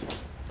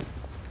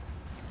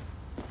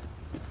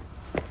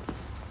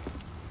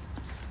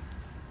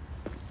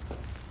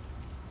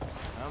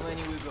 How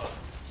many we got?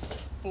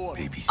 4.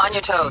 Baby on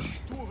your toes.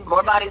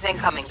 More bodies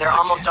incoming. They're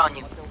almost on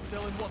you.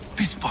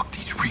 Fist fuck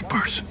these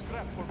Reapers.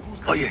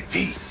 Oh yeah,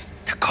 V,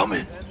 they're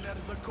coming.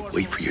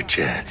 Wait for your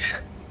chance.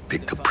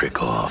 Pick the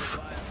prick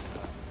off.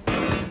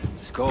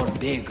 Scored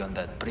big on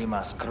that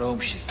Primas chrome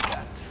she's got.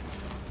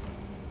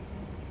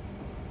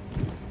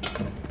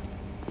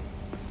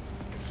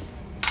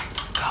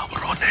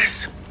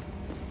 Cabrones.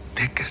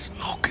 Thick as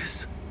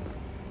locusts.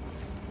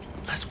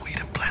 Let's wait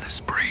and plan a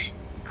spree.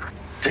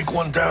 Take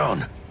one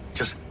down.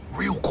 Just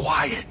real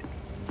quiet.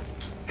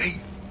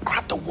 Hey,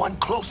 grab the one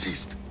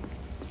closest.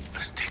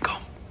 Let's take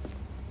him.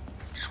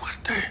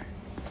 Suerte.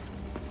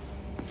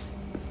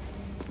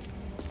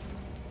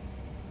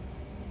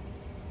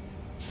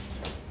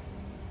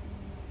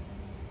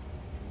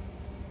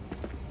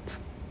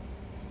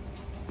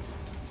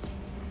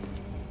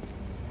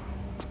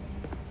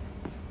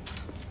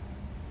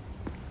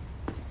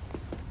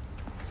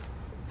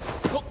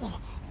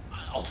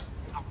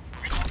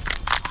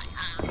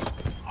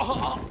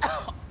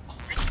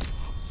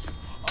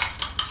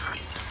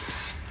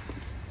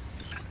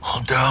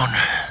 All down,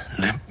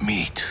 limp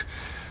meat.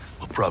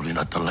 But probably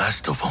not the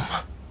last of them.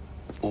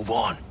 Move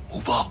on,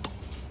 move up.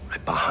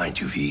 Right behind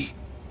you, V.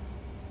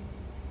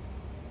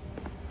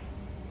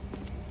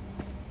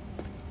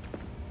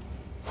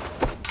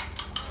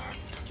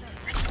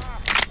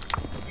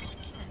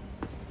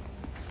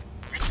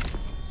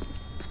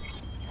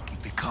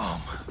 Keep it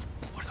calm,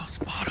 or they'll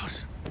spot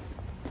us.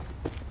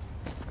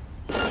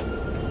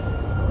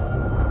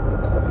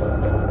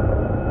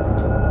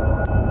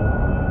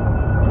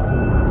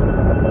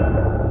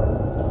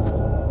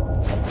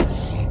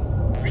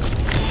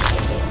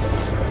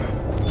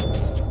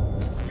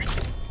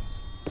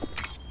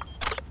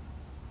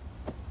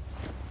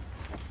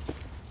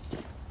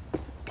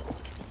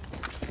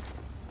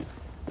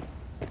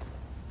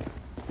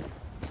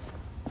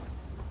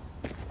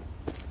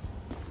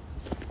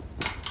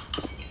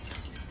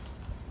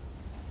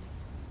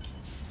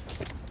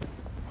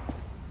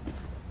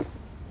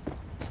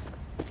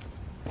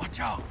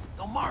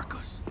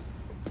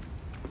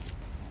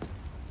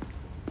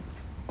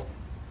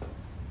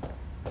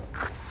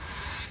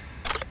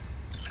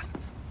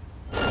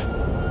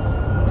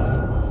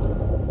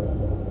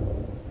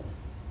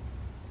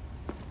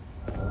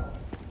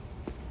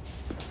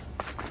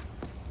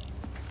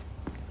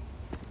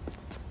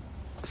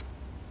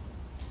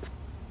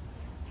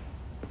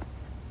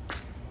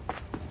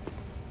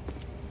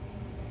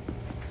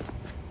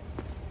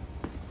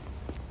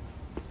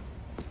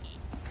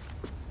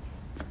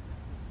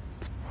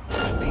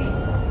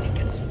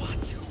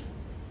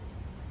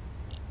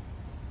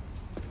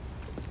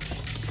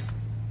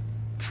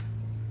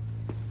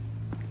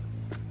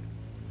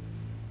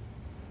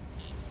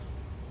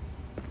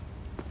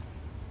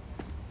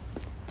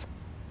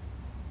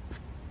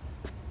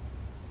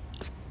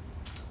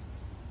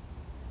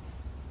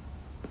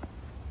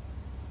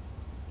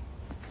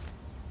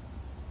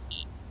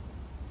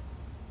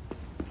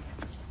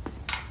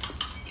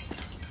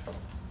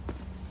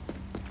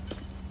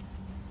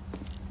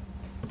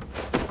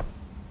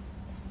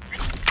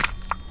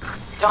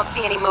 Don't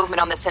see any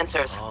movement on the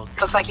sensors.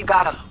 Looks like you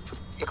got them.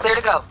 You're clear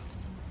to go.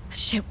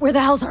 Shit, where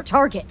the hell's our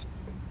target?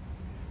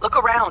 Look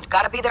around.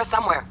 Gotta be there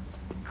somewhere.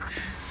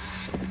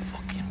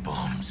 Fucking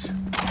bums.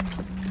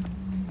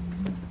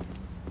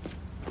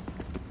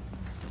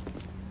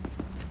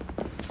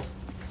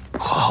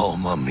 Oh,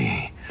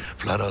 mommy.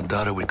 Flat out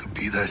doubted we could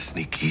be that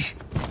sneaky.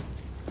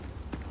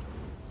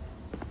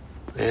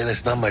 And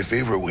it's not my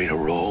favorite way to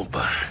roll,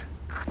 but...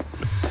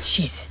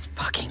 Jesus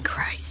fucking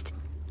Christ.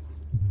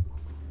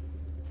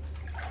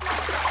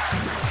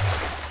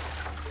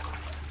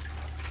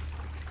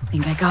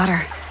 Think I got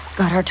her.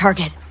 Got our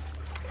target.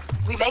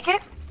 We make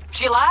it?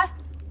 She alive?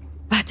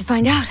 About to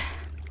find out.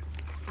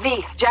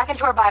 V, jack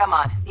into her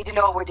biomon. Need to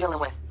know what we're dealing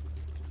with.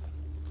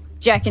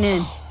 Jacking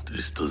in.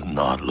 This does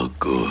not look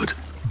good.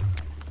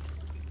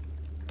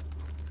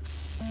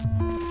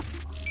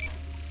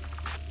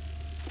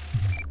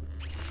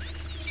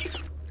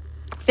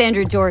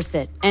 Sandra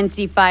Dorset,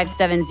 NC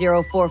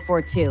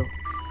 570442.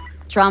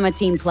 Trauma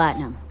Team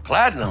Platinum.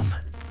 Platinum?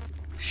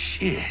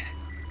 Shit.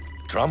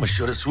 Trauma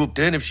should have swooped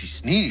in if she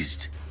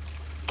sneezed.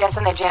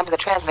 Guessing they jammed the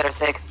transmitter,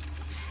 Sig.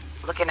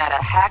 Looking at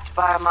a hacked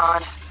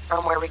biomon,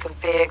 firmware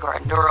reconfig, or a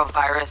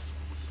neurovirus.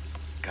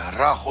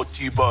 Carajo,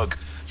 T-Bug.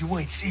 You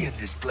ain't seeing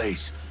this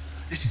place.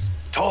 This is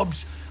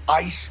tubs,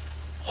 ice,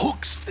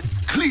 hooks, and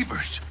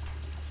cleavers.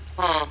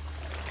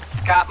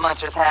 Scott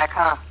Muncher's hack,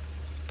 huh?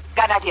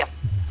 Got an idea.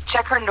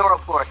 Check her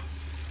neuroport.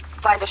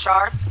 Find a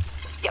shard?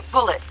 Yeah,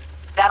 pull it.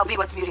 That'll be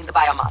what's muting the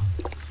biomon.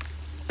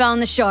 Found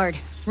the shard.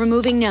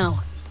 Removing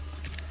now.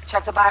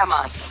 Check the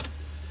biomon.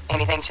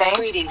 Anything change?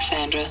 Greetings,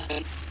 Sandra.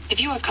 If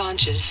you are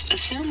conscious,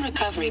 assume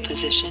recovery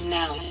position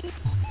now.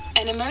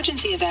 An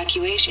emergency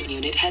evacuation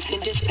unit has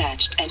been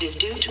dispatched and is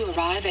due to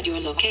arrive at your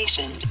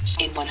location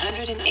in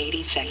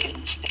 180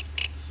 seconds.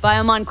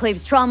 Biomon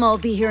claims trauma will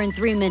be here in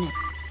 3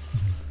 minutes.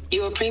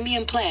 Your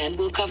premium plan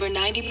will cover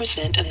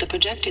 90% of the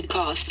projected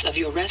costs of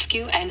your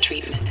rescue and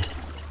treatment.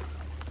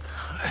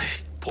 Ay,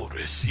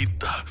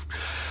 pobrecita.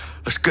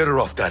 Let's get her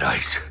off that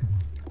ice.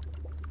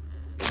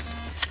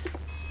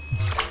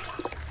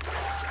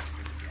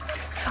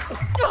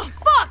 Oh,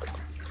 fuck!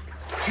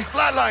 She's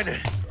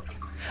flatlining.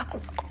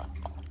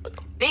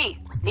 B,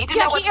 need to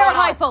know Jackie, what's air going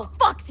on. hypo!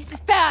 Fuck, this is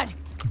bad!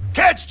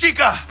 Catch,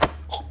 chica!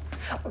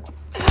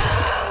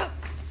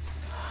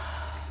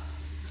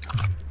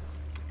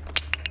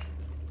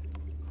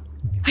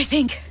 I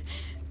think...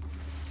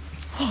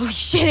 Holy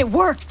shit, it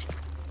worked!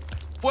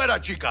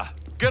 Fuera, chica!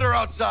 Get her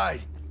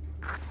outside!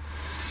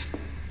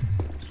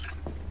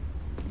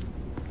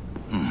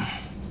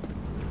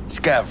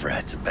 Scav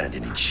rats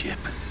abandoning ship.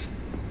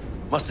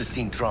 Must have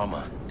seen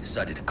trauma.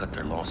 Decided to cut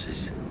their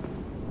losses.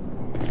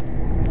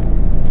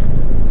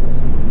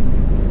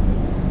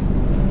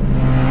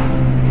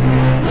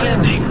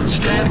 Landing.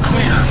 Stand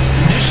clear.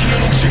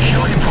 Initiating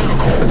security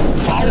protocol.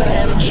 Follow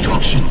all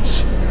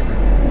instructions.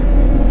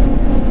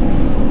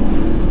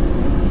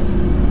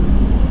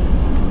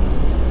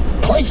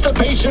 Place the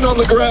patient on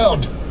the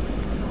ground.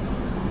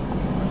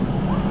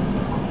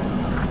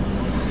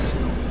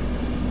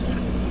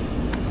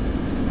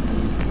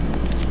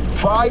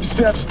 Five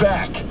steps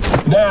back.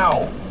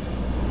 Now.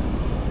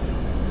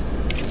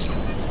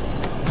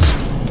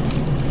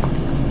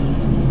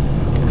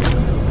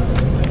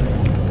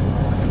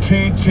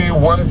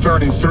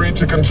 TT-133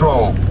 to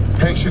control.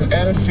 Patient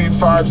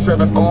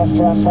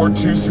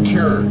NC570442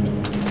 secured.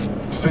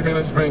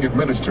 Stimulants being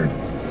administered.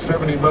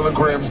 70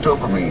 milligrams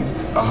dopamine,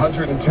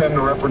 110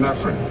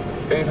 norepinephrine,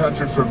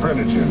 800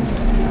 fibrinogen.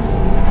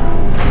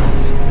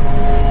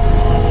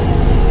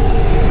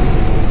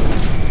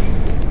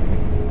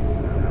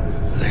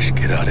 Let's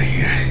get out of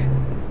here.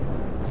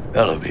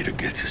 Elevator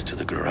gets us to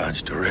the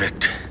garage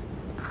direct.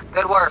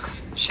 Good work.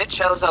 Shit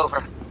show's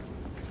over.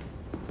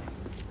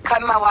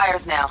 Cutting my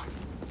wires now.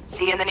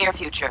 See you in the near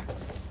future.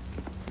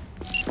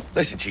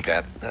 Listen,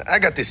 chica, I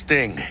got this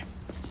thing.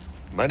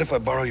 Mind if I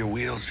borrow your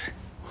wheels?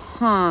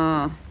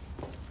 Huh.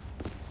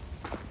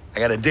 I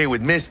got a date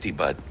with Misty,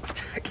 but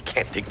I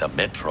can't take the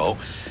metro.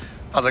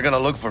 How's it gonna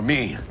look for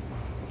me?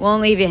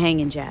 Won't leave you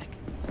hanging, Jack.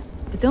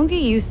 But don't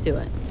get used to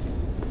it.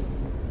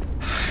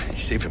 You're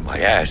saving my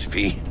ass,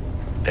 V.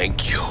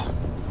 Thank you.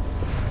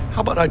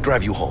 How about I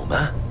drive you home,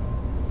 huh?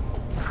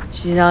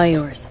 She's all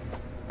yours.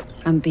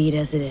 I'm beat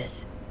as it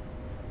is.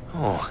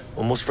 Oh,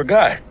 almost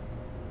forgot.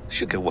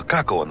 Should get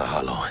Wakako on the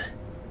holo.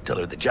 Tell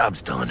her the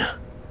job's done.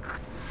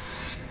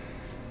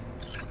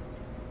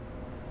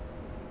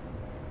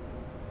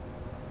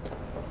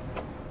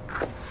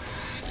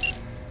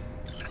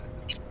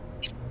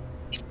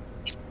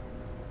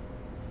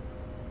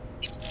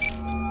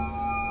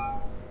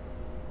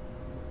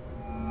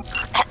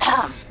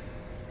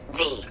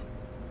 V,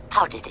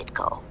 how did it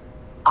go?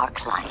 Our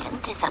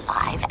client is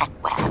alive and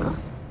well?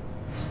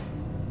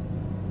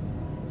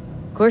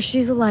 Of course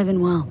she's alive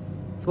and well.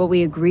 It's what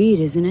we agreed,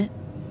 isn't it?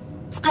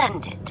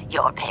 Splendid.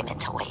 Your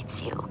payment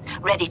awaits you.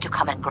 Ready to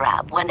come and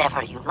grab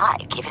whenever you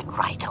like, even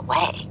right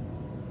away.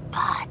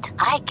 But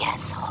I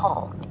guess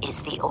home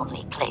is the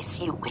only place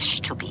you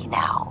wish to be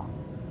now.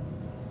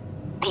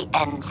 The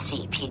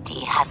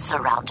NCPD has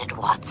surrounded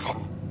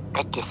Watson.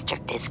 The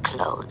district is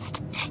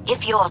closed.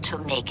 If you're to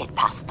make it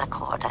past the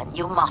cordon,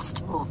 you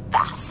must move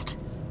fast.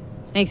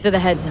 Thanks for the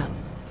heads up.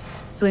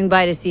 Swing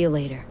by to see you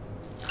later.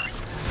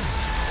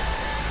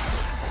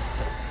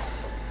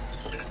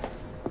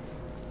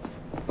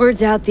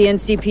 Word's out the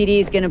NCPD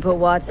is gonna put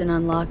Watson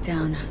on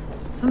lockdown.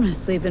 If I'm gonna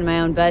sleep in my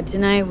own bed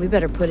tonight, we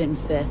better put it in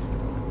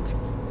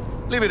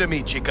 5th. Leave it to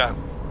me, chica.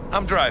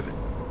 I'm driving.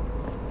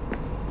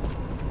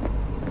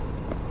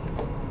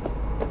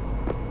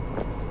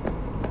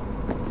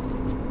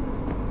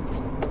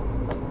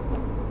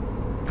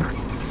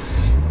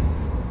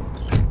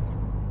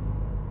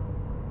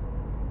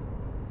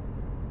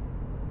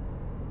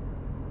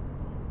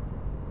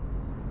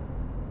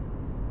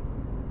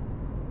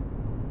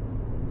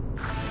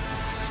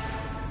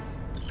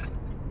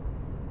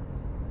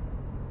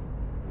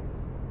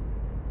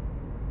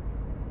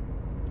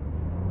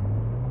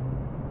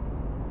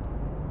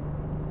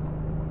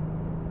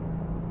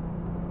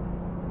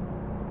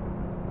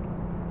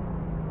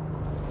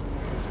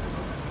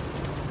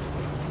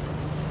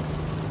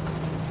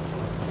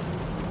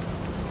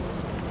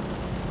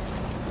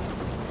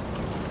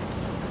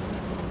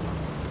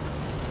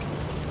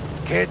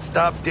 Can't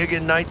stop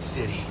digging Night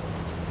City.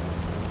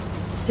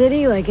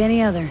 City like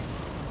any other,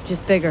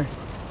 just bigger.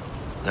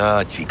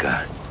 Nah,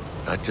 chica.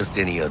 Not just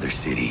any other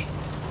city.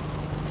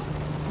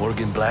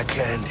 Morgan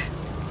Blackhand,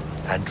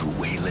 Andrew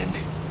Wayland,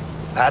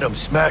 Adam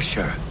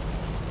Smasher.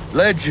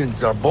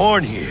 Legends are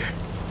born here.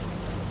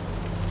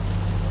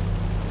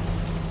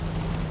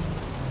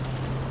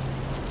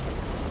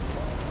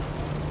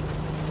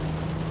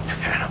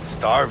 Man, I'm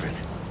starving.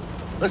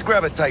 Let's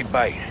grab a tight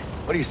bite.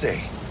 What do you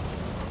say?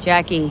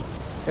 Jackie,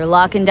 they're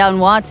locking down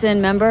Watson,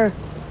 remember?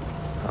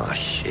 Oh,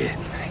 shit.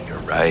 You're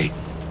right.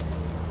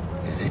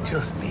 Is it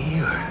just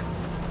me, or...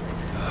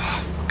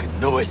 Oh, fucking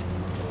knew it.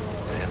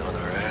 Man on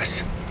our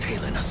ass,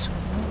 tailing us.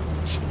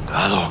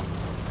 Chingado.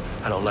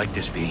 I don't like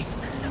this, V.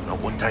 Not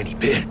one tiny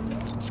bit.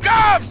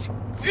 Scavs!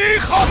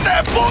 Hijo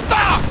de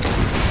puta!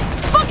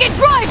 Fucking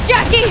drive,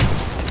 Jackie!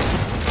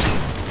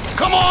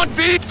 Come on,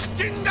 V!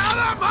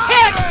 Chingada madre!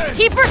 Hit!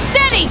 Keep her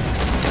steady!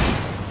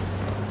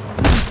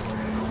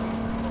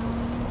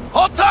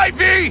 Hold tight,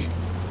 V!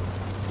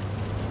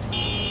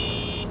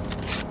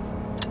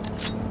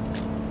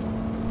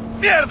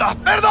 Mierda!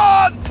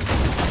 Perdón!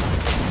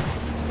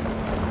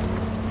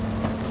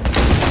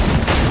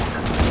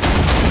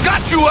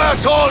 Got you,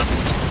 asshole!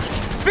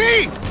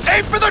 V!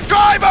 Aim for the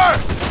driver!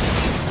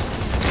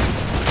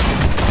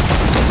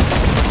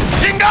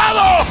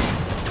 Chingado!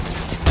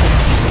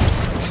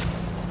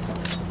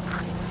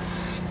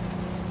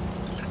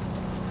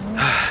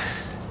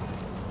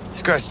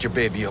 Scratched your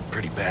baby up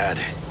pretty bad.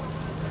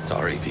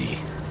 Sorry, V.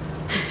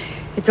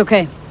 It's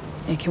okay.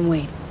 It can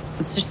wait.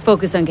 Let's just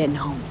focus on getting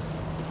home.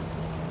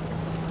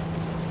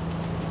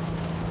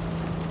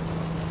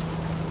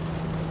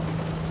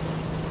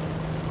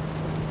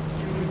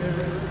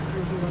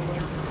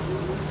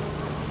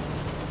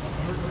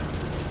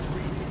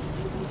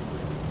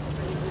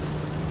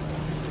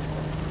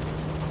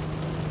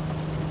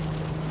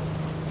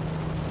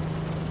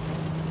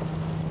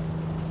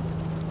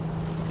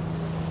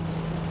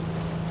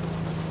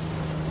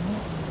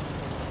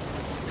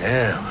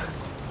 Damn.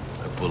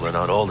 They're pulling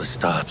out all the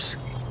stops.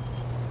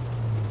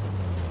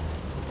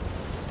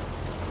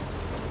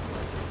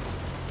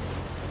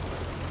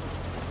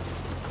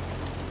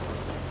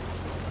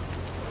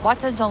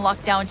 Watson's on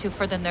lockdown to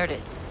further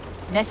notice.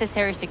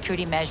 Necessary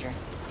security measure.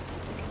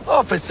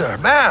 Officer,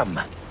 ma'am!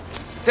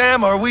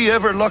 Damn, are we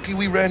ever lucky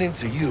we ran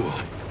into you.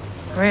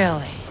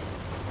 Really?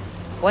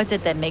 What's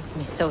it that makes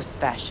me so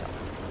special?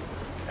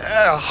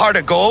 Heart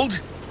of gold?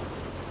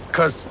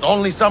 'Cause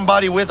only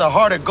somebody with a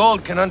heart of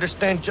gold can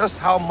understand just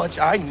how much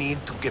I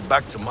need to get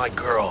back to my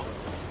girl.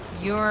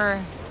 Your...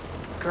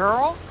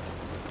 girl?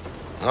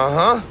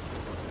 Uh-huh.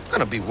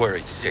 Gonna be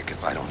worried sick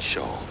if I don't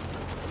show.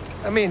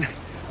 I mean,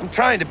 I'm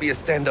trying to be a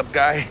stand-up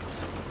guy.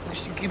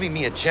 She's giving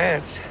me a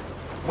chance.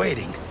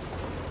 Waiting.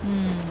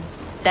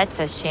 That's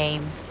a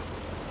shame.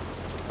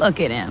 Look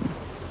at him.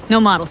 No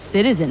model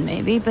citizen,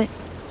 maybe, but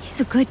he's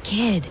a good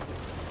kid.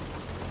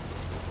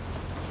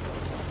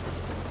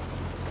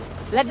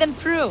 Let them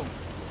through.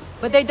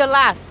 But they're the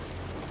last.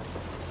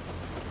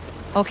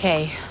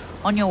 Okay,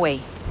 on your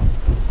way.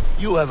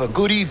 You have a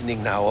good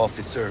evening now,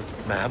 officer,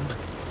 ma'am.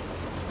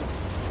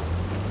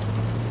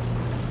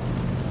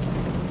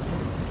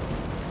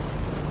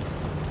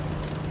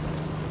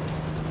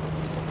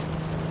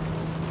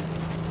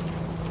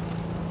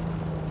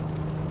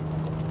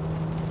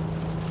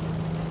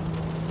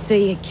 So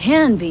you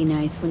can be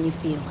nice when you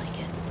feel like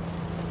it.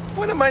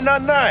 When am I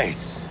not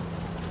nice?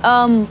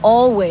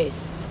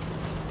 Always.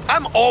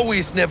 I'm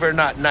always never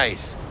not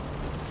nice.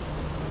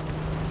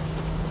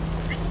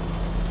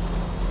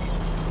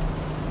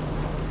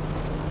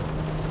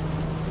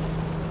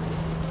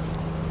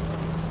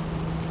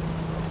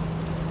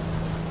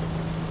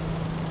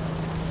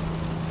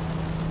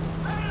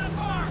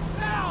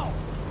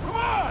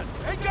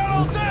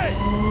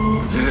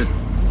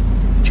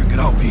 Check it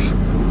out, V.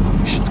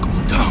 Shit's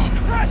going down.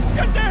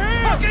 Get the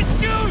heat! Fucking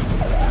shoot!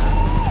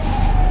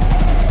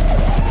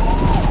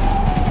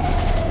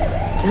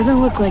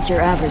 Doesn't look like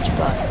your average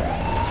bust.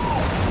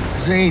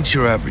 They ain't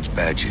your average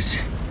badges.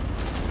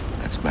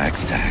 That's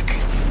Max TAC,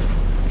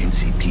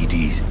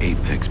 NCPD's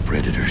apex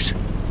predators.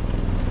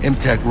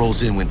 MTAC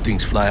rolls in when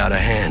things fly out of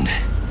hand.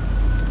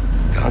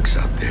 Gonks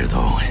out there,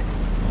 though.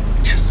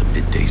 Just a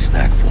midday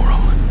snack for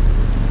them.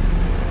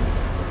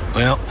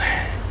 Well,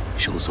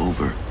 show's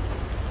over.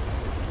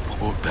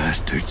 Poor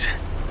bastards.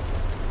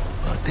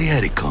 But they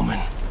had it coming.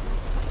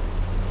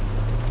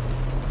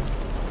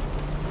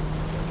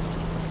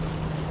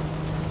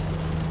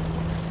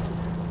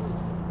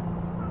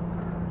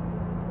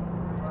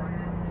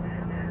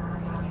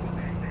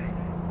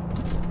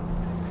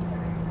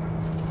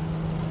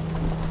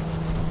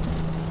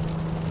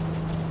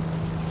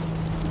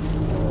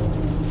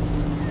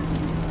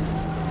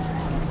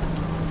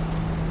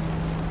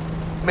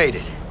 Made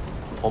it.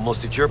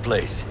 Almost at your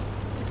place.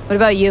 What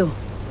about you?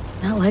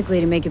 Not likely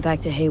to make it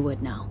back to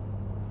Haywood now.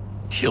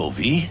 Chill,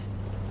 V.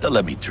 They'll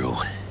let me through.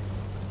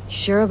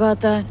 Sure about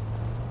that?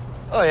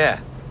 Oh, yeah.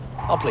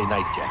 I'll play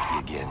nice Jackie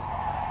again.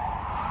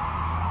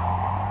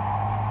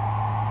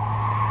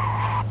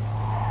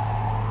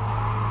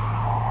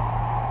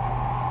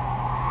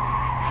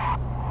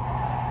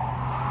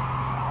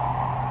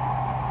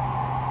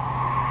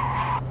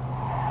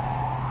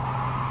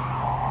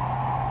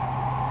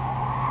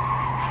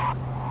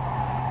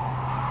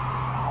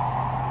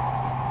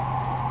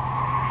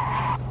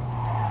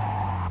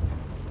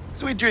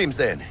 Sweet dreams,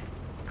 then.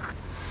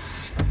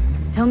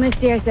 Tell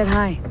Misty I said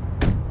hi.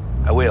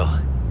 I will.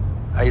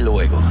 Ahí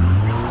luego.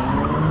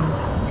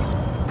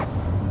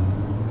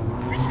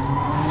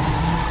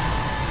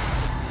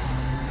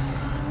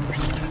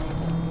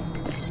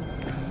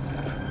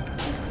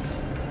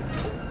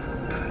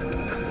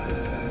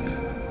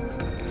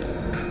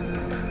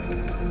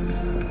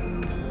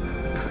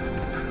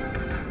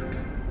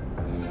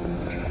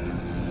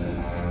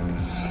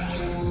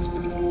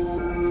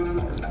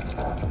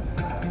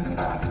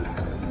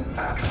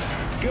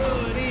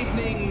 Good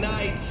evening,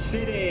 Night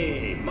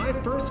City. My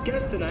first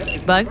guest tonight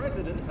is Bug? the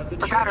president of the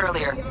Forgot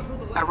earlier.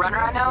 A runner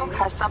I know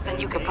has something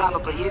you could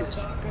probably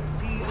use.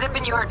 Zip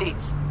in your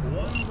deets.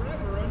 One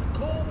Reverend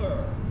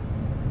Culver.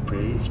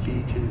 Praise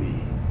be to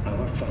thee,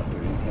 our Father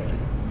in heaven.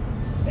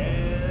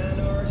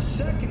 And our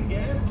second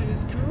guest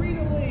is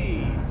Karina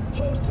Lee,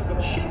 host of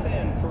the Chip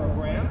In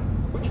program,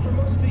 which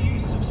promotes the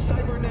use of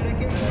cybernetic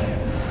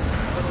implants.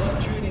 How's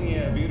life treating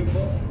you,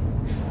 beautiful?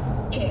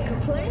 Can't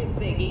complain,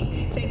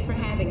 Ziggy. Thanks for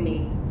having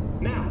me.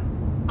 Now,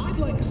 I'd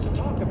like us to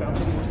talk about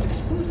the most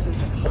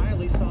exclusive and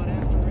highly sought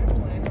after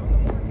implant on the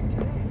market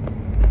today.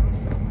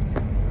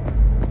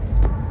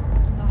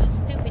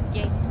 Oh, stupid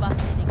gate's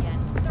busted again.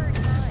 Third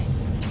time.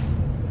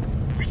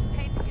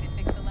 Paid for you to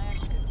fix the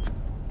last two.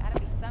 Gotta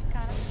be some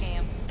kind of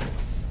scam.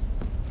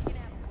 Get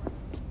out of work.